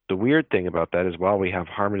 the weird thing about that is while we have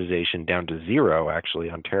harmonization down to zero, actually,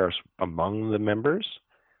 on tariffs among the members,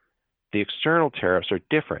 the external tariffs are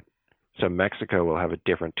different. So Mexico will have a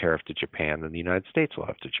different tariff to Japan than the United States will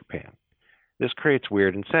have to Japan. This creates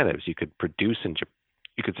weird incentives. You could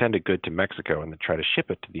you could send a good to Mexico and then try to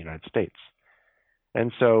ship it to the United States.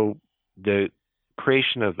 And so the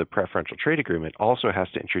creation of the preferential trade agreement also has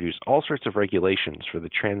to introduce all sorts of regulations for the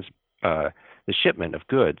shipment of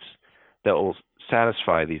goods that will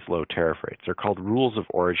satisfy these low tariff rates. They're called rules of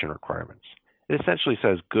origin requirements. It essentially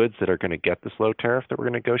says goods that are going to get this low tariff that we're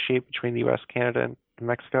going to negotiate between the U.S., Canada, and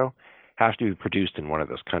Mexico have to be produced in one of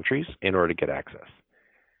those countries in order to get access.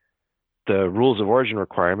 The rules of origin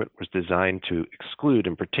requirement was designed to exclude,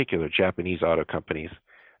 in particular, Japanese auto companies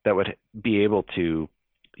that would be able to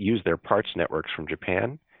use their parts networks from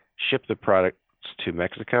Japan, ship the products to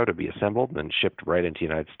Mexico to be assembled, and then shipped right into the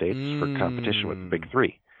United States for competition with the big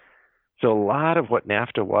three. So a lot of what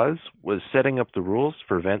NAFTA was setting up the rules to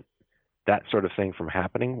prevent that sort of thing from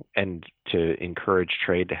happening and to encourage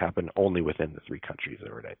trade to happen only within the three countries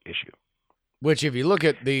that were at issue. Which, if you look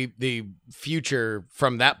at the future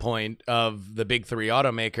from that point of the big three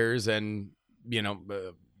automakers and,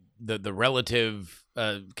 the relative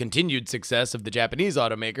continued success of the Japanese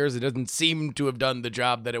automakers, it doesn't seem to have done the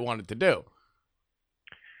job that it wanted to do.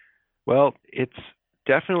 Well, it's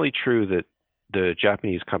definitely true that the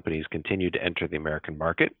Japanese companies continued to enter the American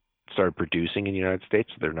market, started producing in the United States,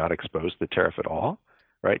 so they're not exposed to the tariff at all,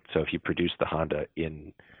 right? So if you produce the Honda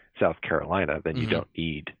in South Carolina, then you don't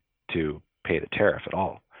need to pay the tariff at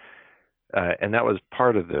all. And that was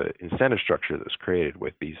part of the incentive structure that was created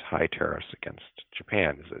with these high tariffs against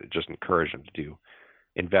Japan, is that it just encouraged them to do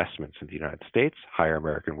investments in the United States, hire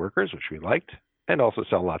American workers, which we liked, and also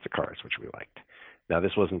sell lots of cars, which we liked. Now,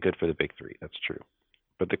 this wasn't good for the big three. That's true.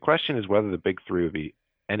 But the question is whether the big three would be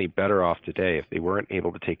any better off today if they weren't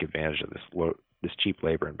able to take advantage of this cheap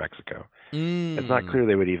labor in Mexico. It's not clear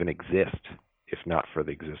they would even exist if not for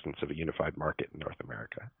the existence of a unified market in North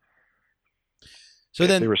America. So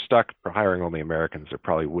if they were stuck for hiring only Americans, there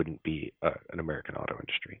probably wouldn't be an American auto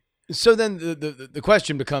industry. So then the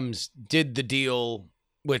question becomes, did the deal,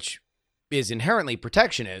 which is inherently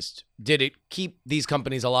protectionist, did it keep these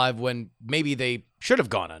companies alive when maybe they should have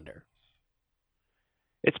gone under?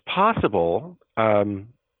 It's possible.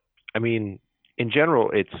 I mean, in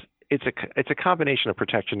general, it's a combination of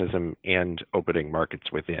protectionism and opening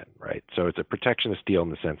markets within, right? So it's a protectionist deal in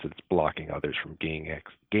the sense that it's blocking others from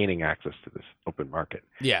gaining access to this open market.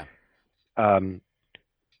 Yeah.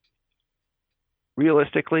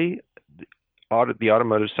 Realistically, the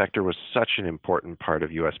automotive sector was such an important part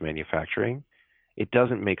of U.S. manufacturing. It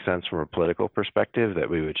doesn't make sense from a political perspective that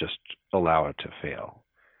we would just allow it to fail.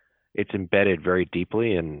 It's embedded very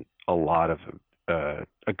deeply in a lot of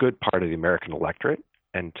a good part of the American electorate,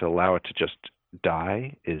 and to allow it to just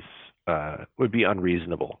die would be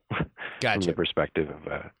unreasonable from the perspective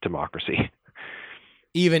of democracy.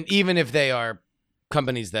 Even if they are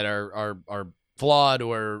companies that are flawed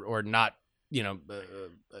or not,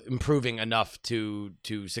 improving enough to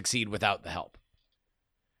succeed without the help.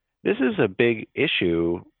 This is a big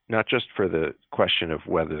issue, not just for the question of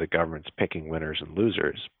whether the government's picking winners and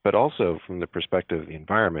losers, but also from the perspective of the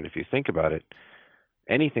environment. If you think about it,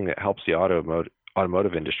 anything that helps the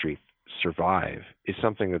automotive industry survive is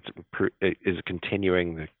something is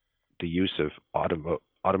continuing the use of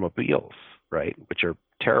automobiles, right, which are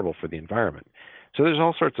terrible for the environment. So there's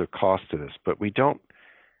all sorts of costs to this, but we don't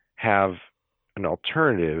have an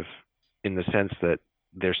alternative in the sense that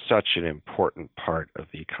they're such an important part of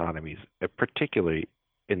the economies, particularly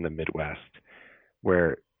in the Midwest,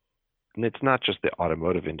 where it's not just the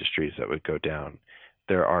automotive industries that would go down.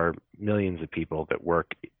 There are millions of people that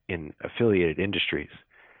work in affiliated industries,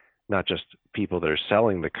 not just people that are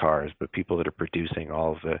selling the cars, but people that are producing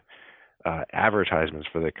all of the advertisements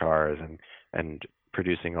for the cars and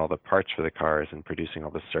producing all the parts for the cars and producing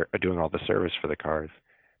doing all the service for the cars.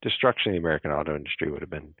 Destruction of the American auto industry would have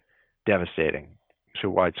been devastating to a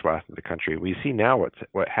wide swath of the country. We see now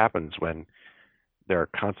what happens when there are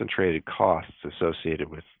concentrated costs associated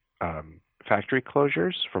with factory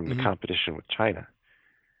closures from the competition with China.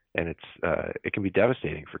 And it can be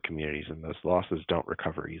devastating for communities, and those losses don't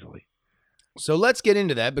recover easily. So let's get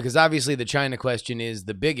into that, because obviously the China question is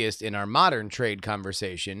the biggest in our modern trade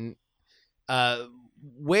conversation.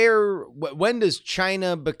 When does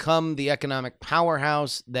China become the economic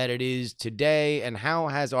powerhouse that it is today, and how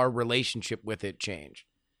has our relationship with it changed?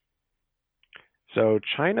 So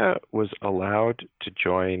China was allowed to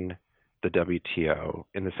join the WTO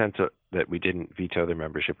in the sense that we didn't veto their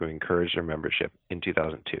membership, we encouraged their membership in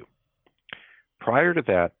 2002. Prior to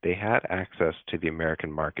that, they had access to the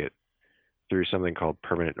American market through something called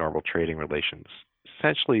permanent normal trading relations,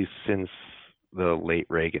 essentially since the late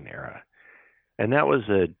Reagan era. And that was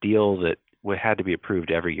a deal that had to be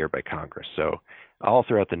approved every year by Congress. So all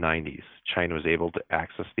throughout the 90s, China was able to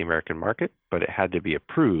access the American market, but it had to be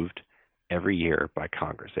approved every year by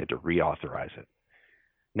Congress. They had to reauthorize it.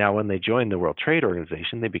 Now, when they join the World Trade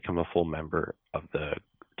Organization, they become a full member of the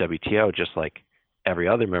WTO, just like every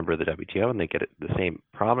other member of the WTO, and they get the same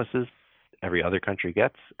promises every other country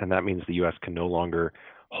gets. And that means the U.S. can no longer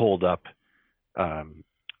hold up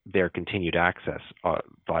their continued access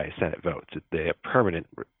via Senate votes. They have permanent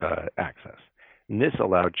access. And this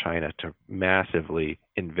allowed China to massively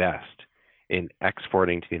invest in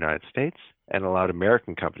exporting to the United States and allowed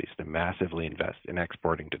American companies to massively invest in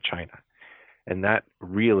exporting to China. And that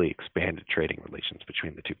really expanded trading relations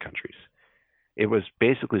between the two countries. It was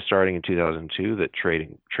basically starting in 2002 that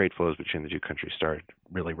trade flows between the two countries started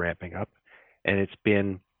really ramping up. And it's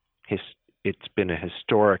been a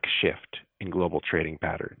historic shift in global trading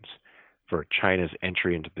patterns for China's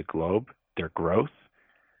entry into the globe, their growth,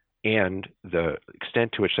 and the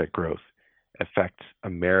extent to which that growth affects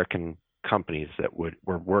American companies that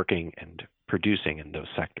were working and producing in those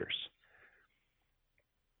sectors.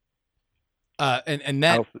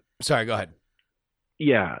 Sorry, go ahead.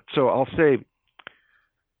 Yeah, so I'll say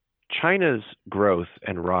China's growth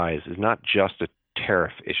and rise is not just a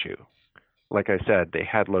tariff issue. Like I said, they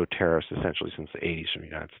had low tariffs essentially since the 80s from the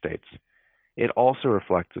United States. It also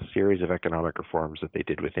reflects a series of economic reforms that they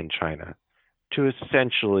did within China to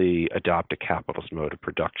essentially adopt a capitalist mode of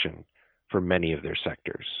production for many of their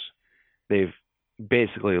sectors. They've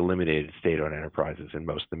basically eliminated state-owned enterprises in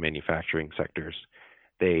most of the manufacturing sectors.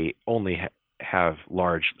 They only have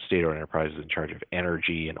large state-owned enterprises in charge of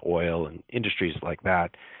energy and oil and industries like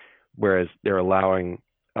that, whereas they're allowing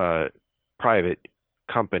private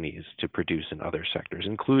companies to produce in other sectors,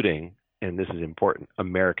 including, and this is important,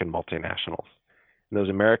 American multinationals. And those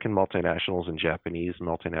American multinationals and Japanese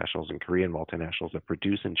multinationals and Korean multinationals that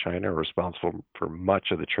produce in China are responsible for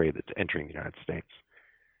much of the trade that's entering the United States.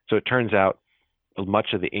 So it turns out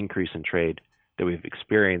much of the increase in trade that we've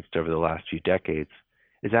experienced over the last few decades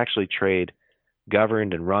is actually trade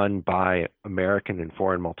governed and run by American and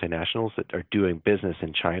foreign multinationals that are doing business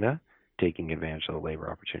in China, taking advantage of the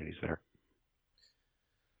labor opportunities there.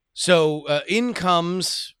 So in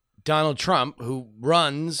comes Donald Trump, who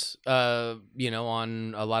runs,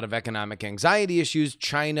 on a lot of economic anxiety issues,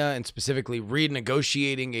 China, and specifically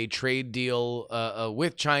renegotiating a trade deal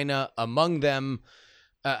with China. Among them,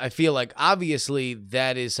 I feel like obviously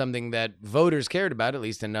that is something that voters cared about, at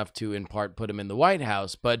least enough to in part put him in the White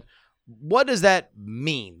House. But what does that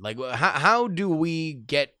mean? Like, how do we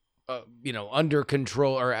get under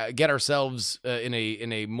control or get ourselves in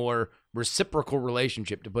a more reciprocal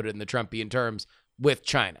relationship, to put it in the Trumpian terms, with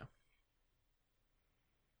China?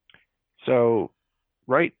 So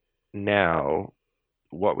right now,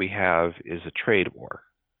 what we have is a trade war,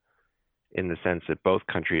 in the sense that both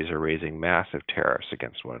countries are raising massive tariffs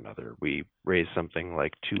against one another. We raised something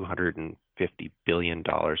like $250 billion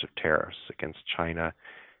of tariffs against China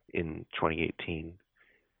in 2018,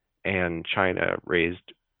 and China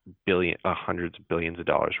raised hundreds of billions of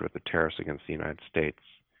dollars worth of tariffs against the United States.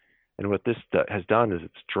 And what this has done is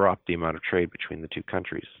it's dropped the amount of trade between the two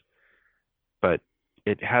countries, but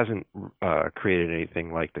it hasn't created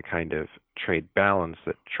anything like the kind of trade balance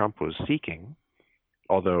that Trump was seeking.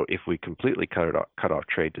 Although if we completely cut off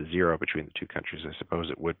trade to zero between the two countries, I suppose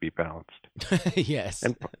it would be balanced. Yes.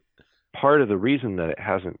 And part of the reason that it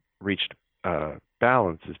hasn't reached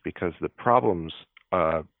balance is because the problem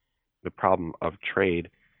of trade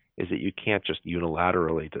is that you can't just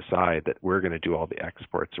unilaterally decide that we're going to do all the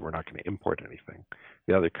exports and we're not going to import anything.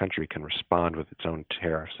 The other country can respond with its own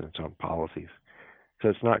tariffs and its own policies. So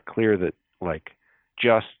it's not clear that, like,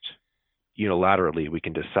 just unilaterally we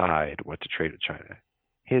can decide what to trade with China.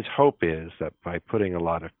 His hope is that by putting a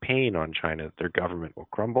lot of pain on China, their government will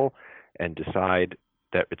crumble and decide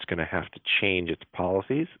that it's going to have to change its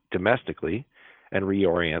policies domestically and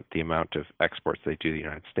reorient the amount of exports they do to the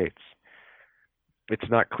United States. It's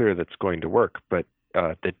not clear that's going to work, but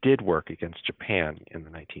that did work against Japan in the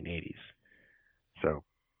 1980s. So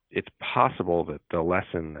it's possible that the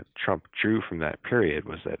lesson that Trump drew from that period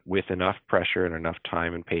was that with enough pressure and enough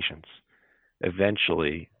time and patience,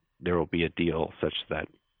 eventually there will be a deal such that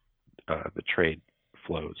the trade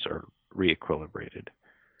flows are reequilibrated.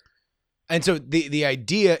 And so the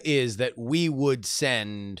idea is that we would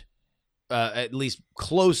send at least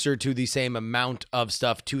closer to the same amount of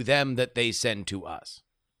stuff to them that they send to us.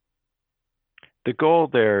 The goal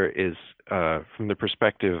there is, from the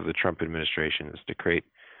perspective of the Trump administration, is to create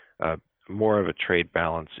more of a trade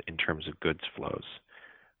balance in terms of goods flows.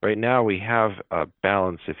 Right now we have a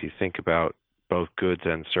balance if you think about both goods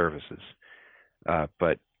and services.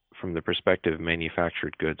 But from the perspective of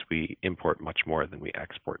manufactured goods, we import much more than we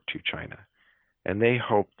export to China. And they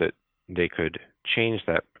hope that they could change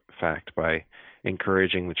that fact by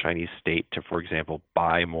encouraging the Chinese state to, for example,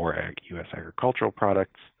 buy more U.S. agricultural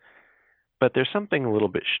products. But there's something a little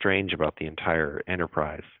bit strange about the entire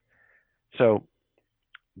enterprise. So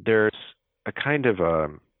there's a kind of a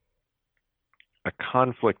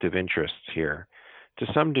conflict of interests here. To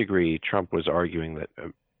some degree, Trump was arguing that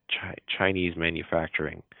Chinese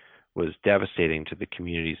manufacturing was devastating to the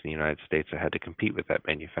communities in the United States that had to compete with that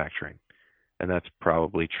manufacturing. And that's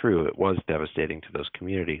probably true. It was devastating to those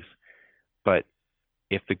communities. But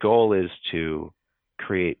if the goal is to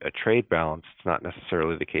create a trade balance, it's not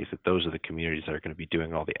necessarily the case that those are the communities that are going to be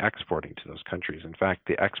doing all the exporting to those countries. In fact,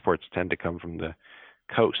 the exports tend to come from the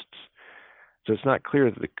coasts. So it's not clear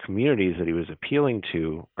that the communities that he was appealing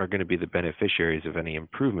to are going to be the beneficiaries of any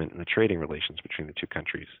improvement in the trading relations between the two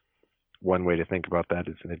countries. One way to think about that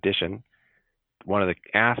is, in addition, one of the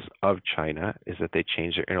asks of China is that they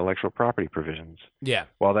change their intellectual property provisions. Yeah.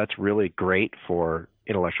 While that's really great for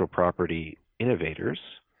intellectual property innovators,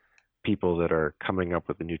 people that are coming up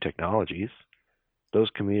with the new technologies, those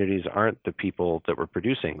communities aren't the people that were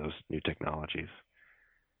producing those new technologies.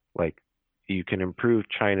 Like, you can improve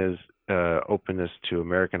China's openness to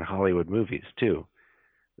American Hollywood movies too.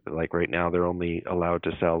 Like right now, they're only allowed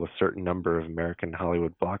to sell a certain number of American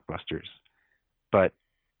Hollywood blockbusters. But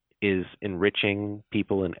is enriching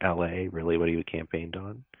people in LA really what he campaigned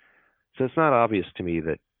on? So it's not obvious to me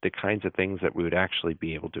that the kinds of things that we would actually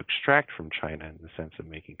be able to extract from China in the sense of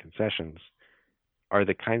making concessions are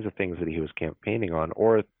the kinds of things that he was campaigning on,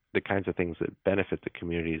 or the kinds of things that benefit the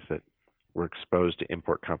communities that were exposed to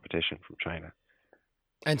import competition from China.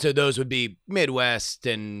 And so those would be Midwest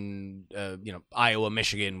and, Iowa,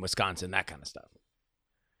 Michigan, Wisconsin, that kind of stuff.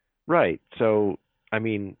 Right. So, I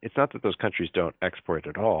mean, it's not that those countries don't export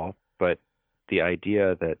at all, but the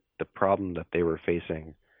idea that the problem that they were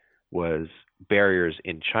facing was barriers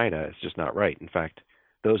in China is just not right. In fact,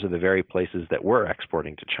 those are the very places that were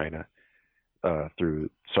exporting to China through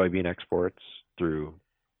soybean exports, through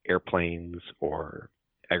airplanes or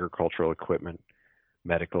agricultural equipment,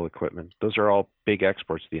 medical equipment. Those are all big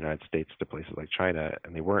exports to the United States to places like China,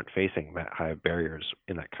 and they weren't facing that high barriers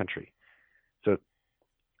in that country. So,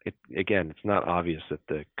 it's not obvious that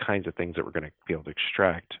the kinds of things that we're going to be able to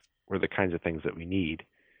extract were the kinds of things that we need.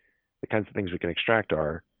 The kinds of things we can extract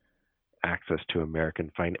are access to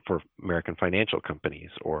American financial companies,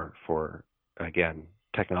 or for, again,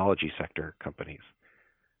 technology sector companies.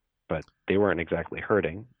 But they weren't exactly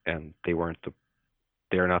hurting, and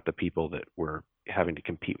they're not the people that were having to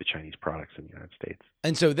compete with Chinese products in the United States.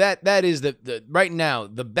 And so that is the right now,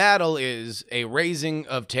 the battle is a raising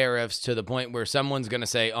of tariffs to the point where someone's going to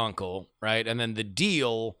say uncle, right? And then the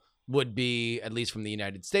deal would be, at least from the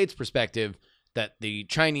United States perspective, that the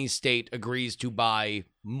Chinese state agrees to buy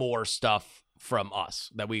more stuff from us,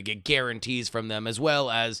 that we get guarantees from them, as well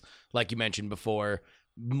as, like you mentioned before,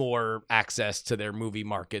 more access to their movie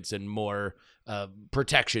markets and more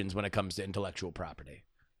protections when it comes to intellectual property.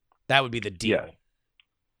 That would be the deal. Yeah.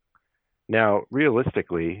 Now,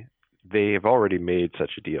 realistically, they have already made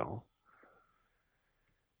such a deal.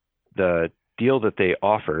 The deal that they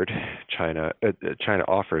offered China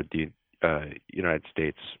offered the United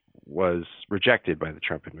States was rejected by the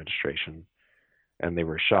Trump administration, and they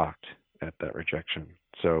were shocked at that rejection.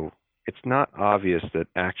 So it's not obvious that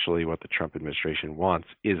actually what the Trump administration wants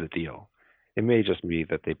is a deal. It may just be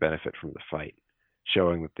that they benefit from the fight,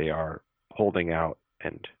 showing that they are holding out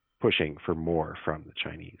and pushing for more from the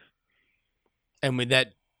Chinese. And would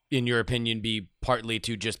that, in your opinion, be partly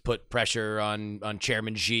to just put pressure on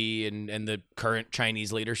Chairman Xi and the current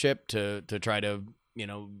Chinese leadership to try to,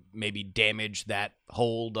 maybe damage that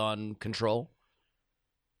hold on control?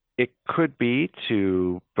 It could be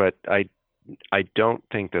but I don't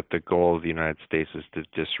think that the goal of the United States is to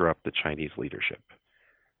disrupt the Chinese leadership.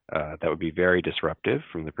 That would be very disruptive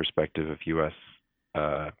from the perspective of U.S.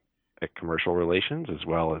 Commercial relations, as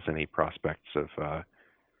well as any prospects of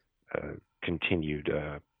continued,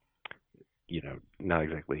 not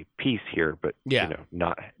exactly peace here, but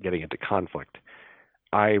not getting into conflict.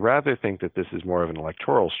 I rather think that this is more of an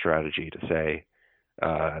electoral strategy to say,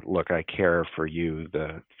 look, I care for you,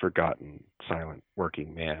 the forgotten, silent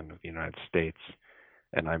working man of the United States,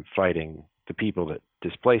 and I'm fighting the people that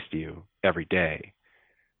displaced you every day.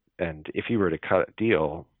 And if you were to cut a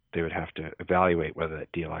deal, they would have to evaluate whether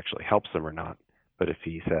that deal actually helps them or not. But if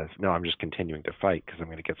he says, no, I'm just continuing to fight because I'm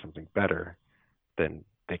going to get something better, then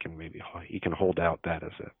he can hold out that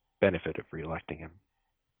as a benefit of reelecting him.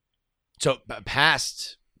 So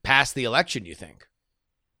past the election, you think?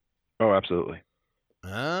 Oh, absolutely.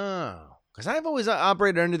 Oh, because I've always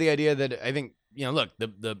operated under the idea that I think, look,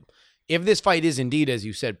 if this fight is indeed, as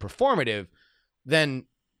you said, performative, then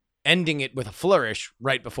ending it with a flourish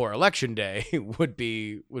right before Election Day would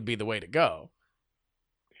be the way to go.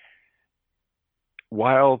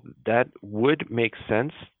 While that would make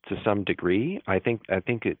sense to some degree, I think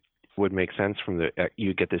it would make sense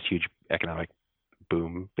you get this huge economic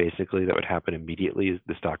boom, basically, that would happen immediately.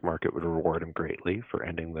 The stock market would reward him greatly for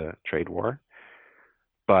ending the trade war.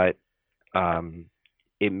 But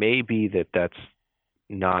it may be that that's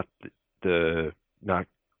not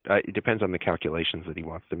it depends on the calculations that he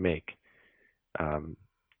wants to make.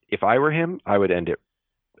 If I were him, I would end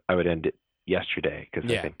it yesterday, because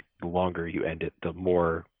I think the longer you end it, the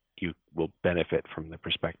more you will benefit from the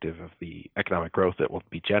perspective of the economic growth that will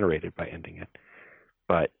be generated by ending it.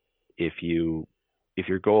 But if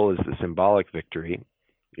your goal is the symbolic victory,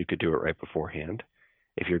 you could do it right beforehand.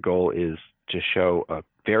 If your goal is to show a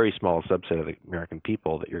very small subset of the American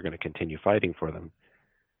people that you're going to continue fighting for them,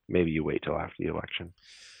 maybe you wait till after the election.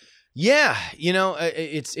 Yeah,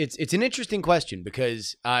 it's an interesting question,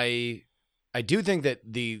 because I I do think that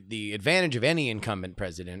the advantage of any incumbent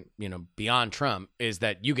president, beyond Trump, is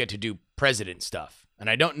that you get to do president stuff. And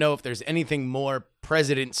I don't know if there's anything more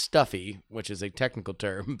president stuffy, which is a technical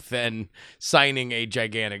term, than signing a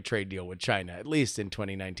gigantic trade deal with China, at least in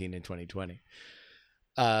 2019 and 2020.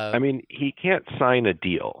 I mean, he can't sign a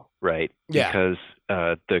deal, right? Yeah. Because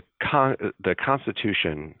the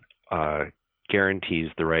Constitution guarantees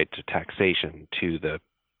the right to taxation to the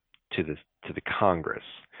Congress.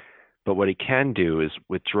 But what he can do is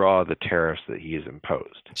withdraw the tariffs that he has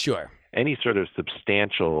imposed. Sure. Any sort of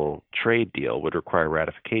substantial trade deal would require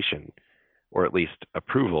ratification or at least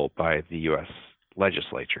approval by the U.S.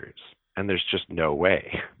 legislatures. And there's just no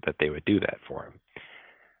way that they would do that for him.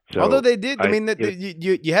 So although they did,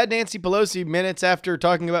 you had Nancy Pelosi minutes after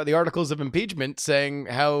talking about the articles of impeachment saying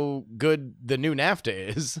how good the new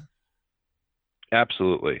NAFTA is.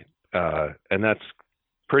 Absolutely. And that's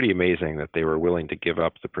pretty amazing that they were willing to give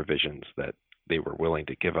up the provisions that they were willing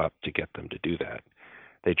to give up to get them to do that.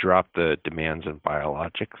 They dropped the demands on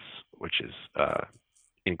biologics, which is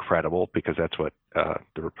incredible because that's what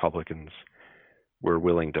the Republicans were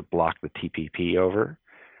willing to block the TPP over.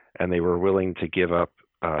 And they were willing to give up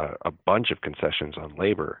a bunch of concessions on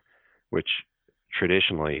labor, which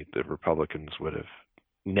traditionally the Republicans would have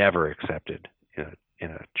never accepted in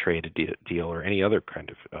a trade deal or any other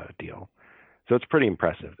kind of deal. So it's pretty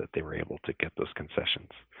impressive that they were able to get those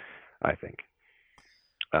concessions, I think.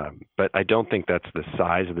 But I don't think that's the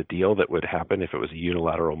size of the deal that would happen if it was a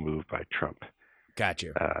unilateral move by Trump.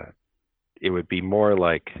 Gotcha. It would be more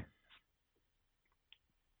like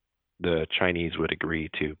the Chinese would agree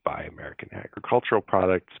to buy American agricultural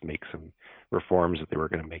products, make some reforms that they were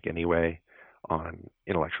going to make anyway on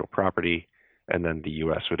intellectual property, and then the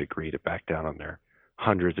U.S. would agree to back down on their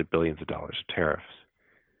hundreds of billions of dollars of tariffs.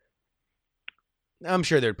 I'm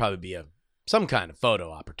sure there'd probably be some kind of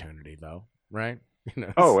photo opportunity, though, right?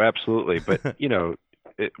 Oh, absolutely. But,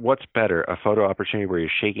 what's better, a photo opportunity where you're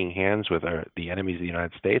shaking hands with the enemies of the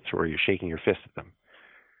United States or you're shaking your fist at them?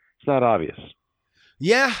 It's not obvious.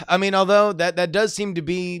 Yeah, I mean, although that does seem to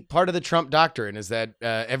be part of the Trump doctrine is that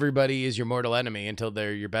everybody is your mortal enemy until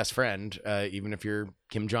they're your best friend, even if you're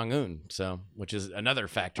Kim Jong-un. So, which is another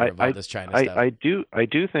factor of all this China stuff. I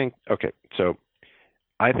do think, okay, so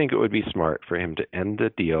I think it would be smart for him to end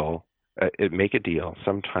the deal, make a deal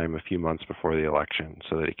sometime a few months before the election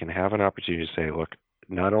so that he can have an opportunity to say, look,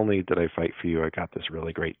 not only did I fight for you, I got this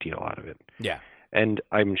really great deal out of it. Yeah. And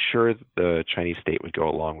I'm sure the Chinese state would go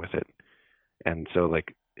along with it. And so,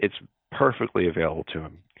 it's perfectly available to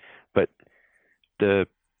him. But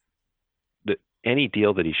any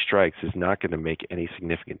deal that he strikes is not going to make any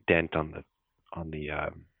significant dent on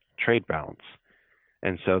the trade balance.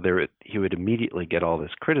 And so he would immediately get all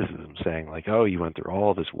this criticism saying, oh, you went through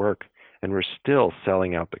all this work, and we're still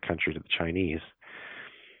selling out the country to the Chinese.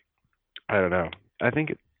 I don't know. I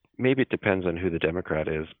think maybe it depends on who the Democrat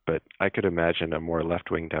is, but I could imagine a more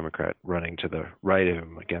left-wing Democrat running to the right of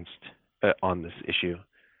him on this issue,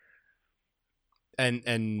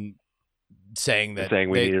 and saying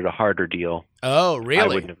we needed a harder deal. Oh,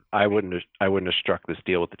 really? I wouldn't have struck this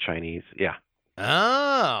deal with the Chinese. Yeah.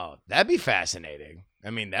 Oh, that'd be fascinating.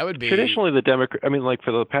 I mean, that would be traditionally the Democrat. I mean,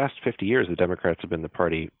 for the past 50 years, the Democrats have been the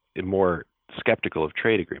party more skeptical of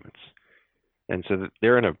trade agreements, and so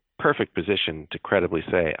they're in a perfect position to credibly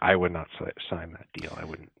say, "I would not sign that deal. I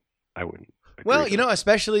wouldn't." Well,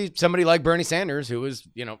 especially somebody like Bernie Sanders, who was,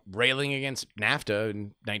 railing against NAFTA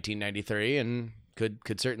in 1993 and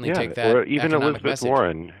could certainly take that. Or even Elizabeth message.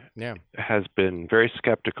 Warren has been very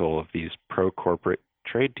skeptical of these pro-corporate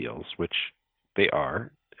trade deals, which they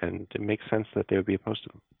are, and it makes sense that they would be opposed to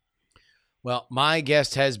them. Well, my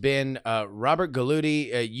guest has been Robert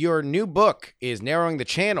Gulotty. Your new book is Narrowing the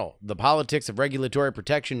Channel, The Politics of Regulatory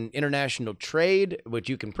Protection in International Trade, which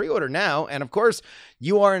you can pre-order now. And, of course,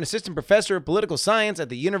 you are an assistant professor of political science at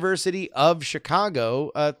the University of Chicago.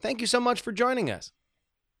 Thank you so much for joining us.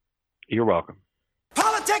 You're welcome.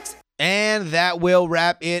 Politics! And that will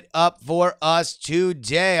wrap it up for us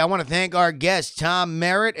today. I want to thank our guests, Tom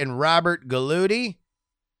Merritt and Robert Gulotty.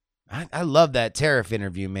 I love that tariff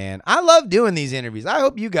interview, man. I love doing these interviews. I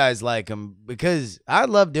hope you guys like them because I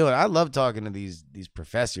love talking to these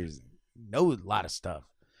professors. Know a lot of stuff.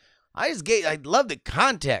 I love the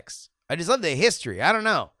context. I just love the history. I don't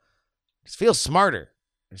know. Just feel smarter.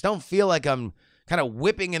 I just don't feel like I'm kind of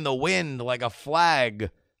whipping in the wind like a flag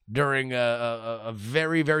during a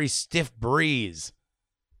very, very stiff breeze.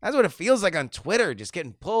 That's what it feels like on Twitter, just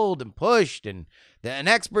getting pulled and pushed, and an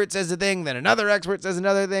expert says a thing, then another expert says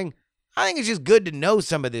another thing. I think it's just good to know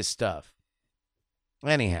some of this stuff.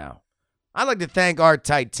 Anyhow, I'd like to thank our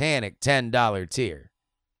Titanic $10 tier.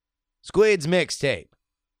 Squid's Mixtape,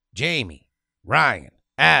 Jamie, Ryan,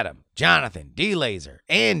 Adam, Jonathan, D-Laser,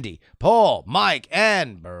 Andy, Paul, Mike,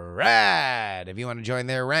 and Brad. If you want to join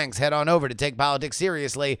their ranks, head on over to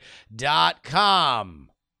takepoliticsseriously.com.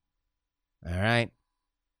 All right.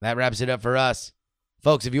 That wraps it up for us.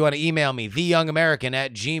 Folks, if you want to email me,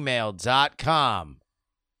 theyoungamerican@gmail.com.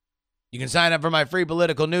 You can sign up for my free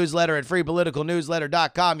political newsletter at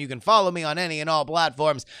freepoliticalnewsletter.com. You can follow me on any and all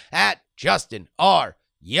platforms at Justin R.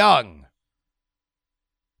 Young.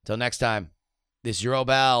 Till next time, this is your old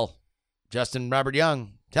pal, Justin Robert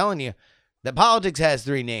Young, telling you that politics has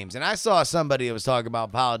three names. And I saw somebody that was talking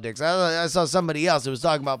about politics. I saw somebody else that was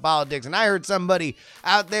talking about politics. And I heard somebody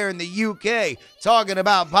out there in the UK talking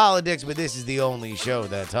about politics. But this is the only show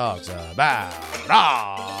that talks about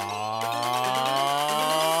all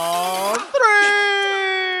three.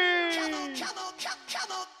 Come on, come on, come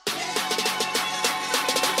on.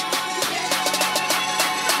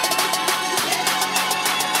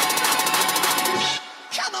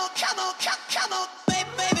 Come on, come on, come on.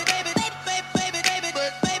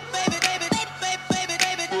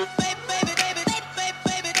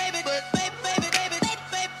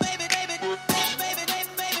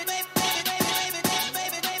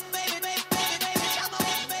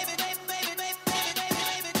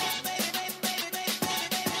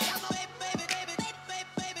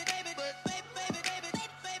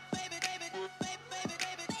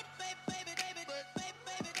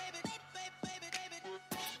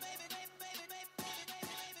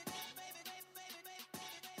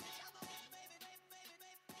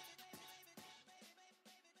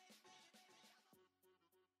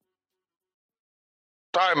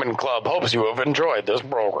 Diamond Club hopes you have enjoyed this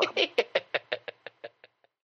program.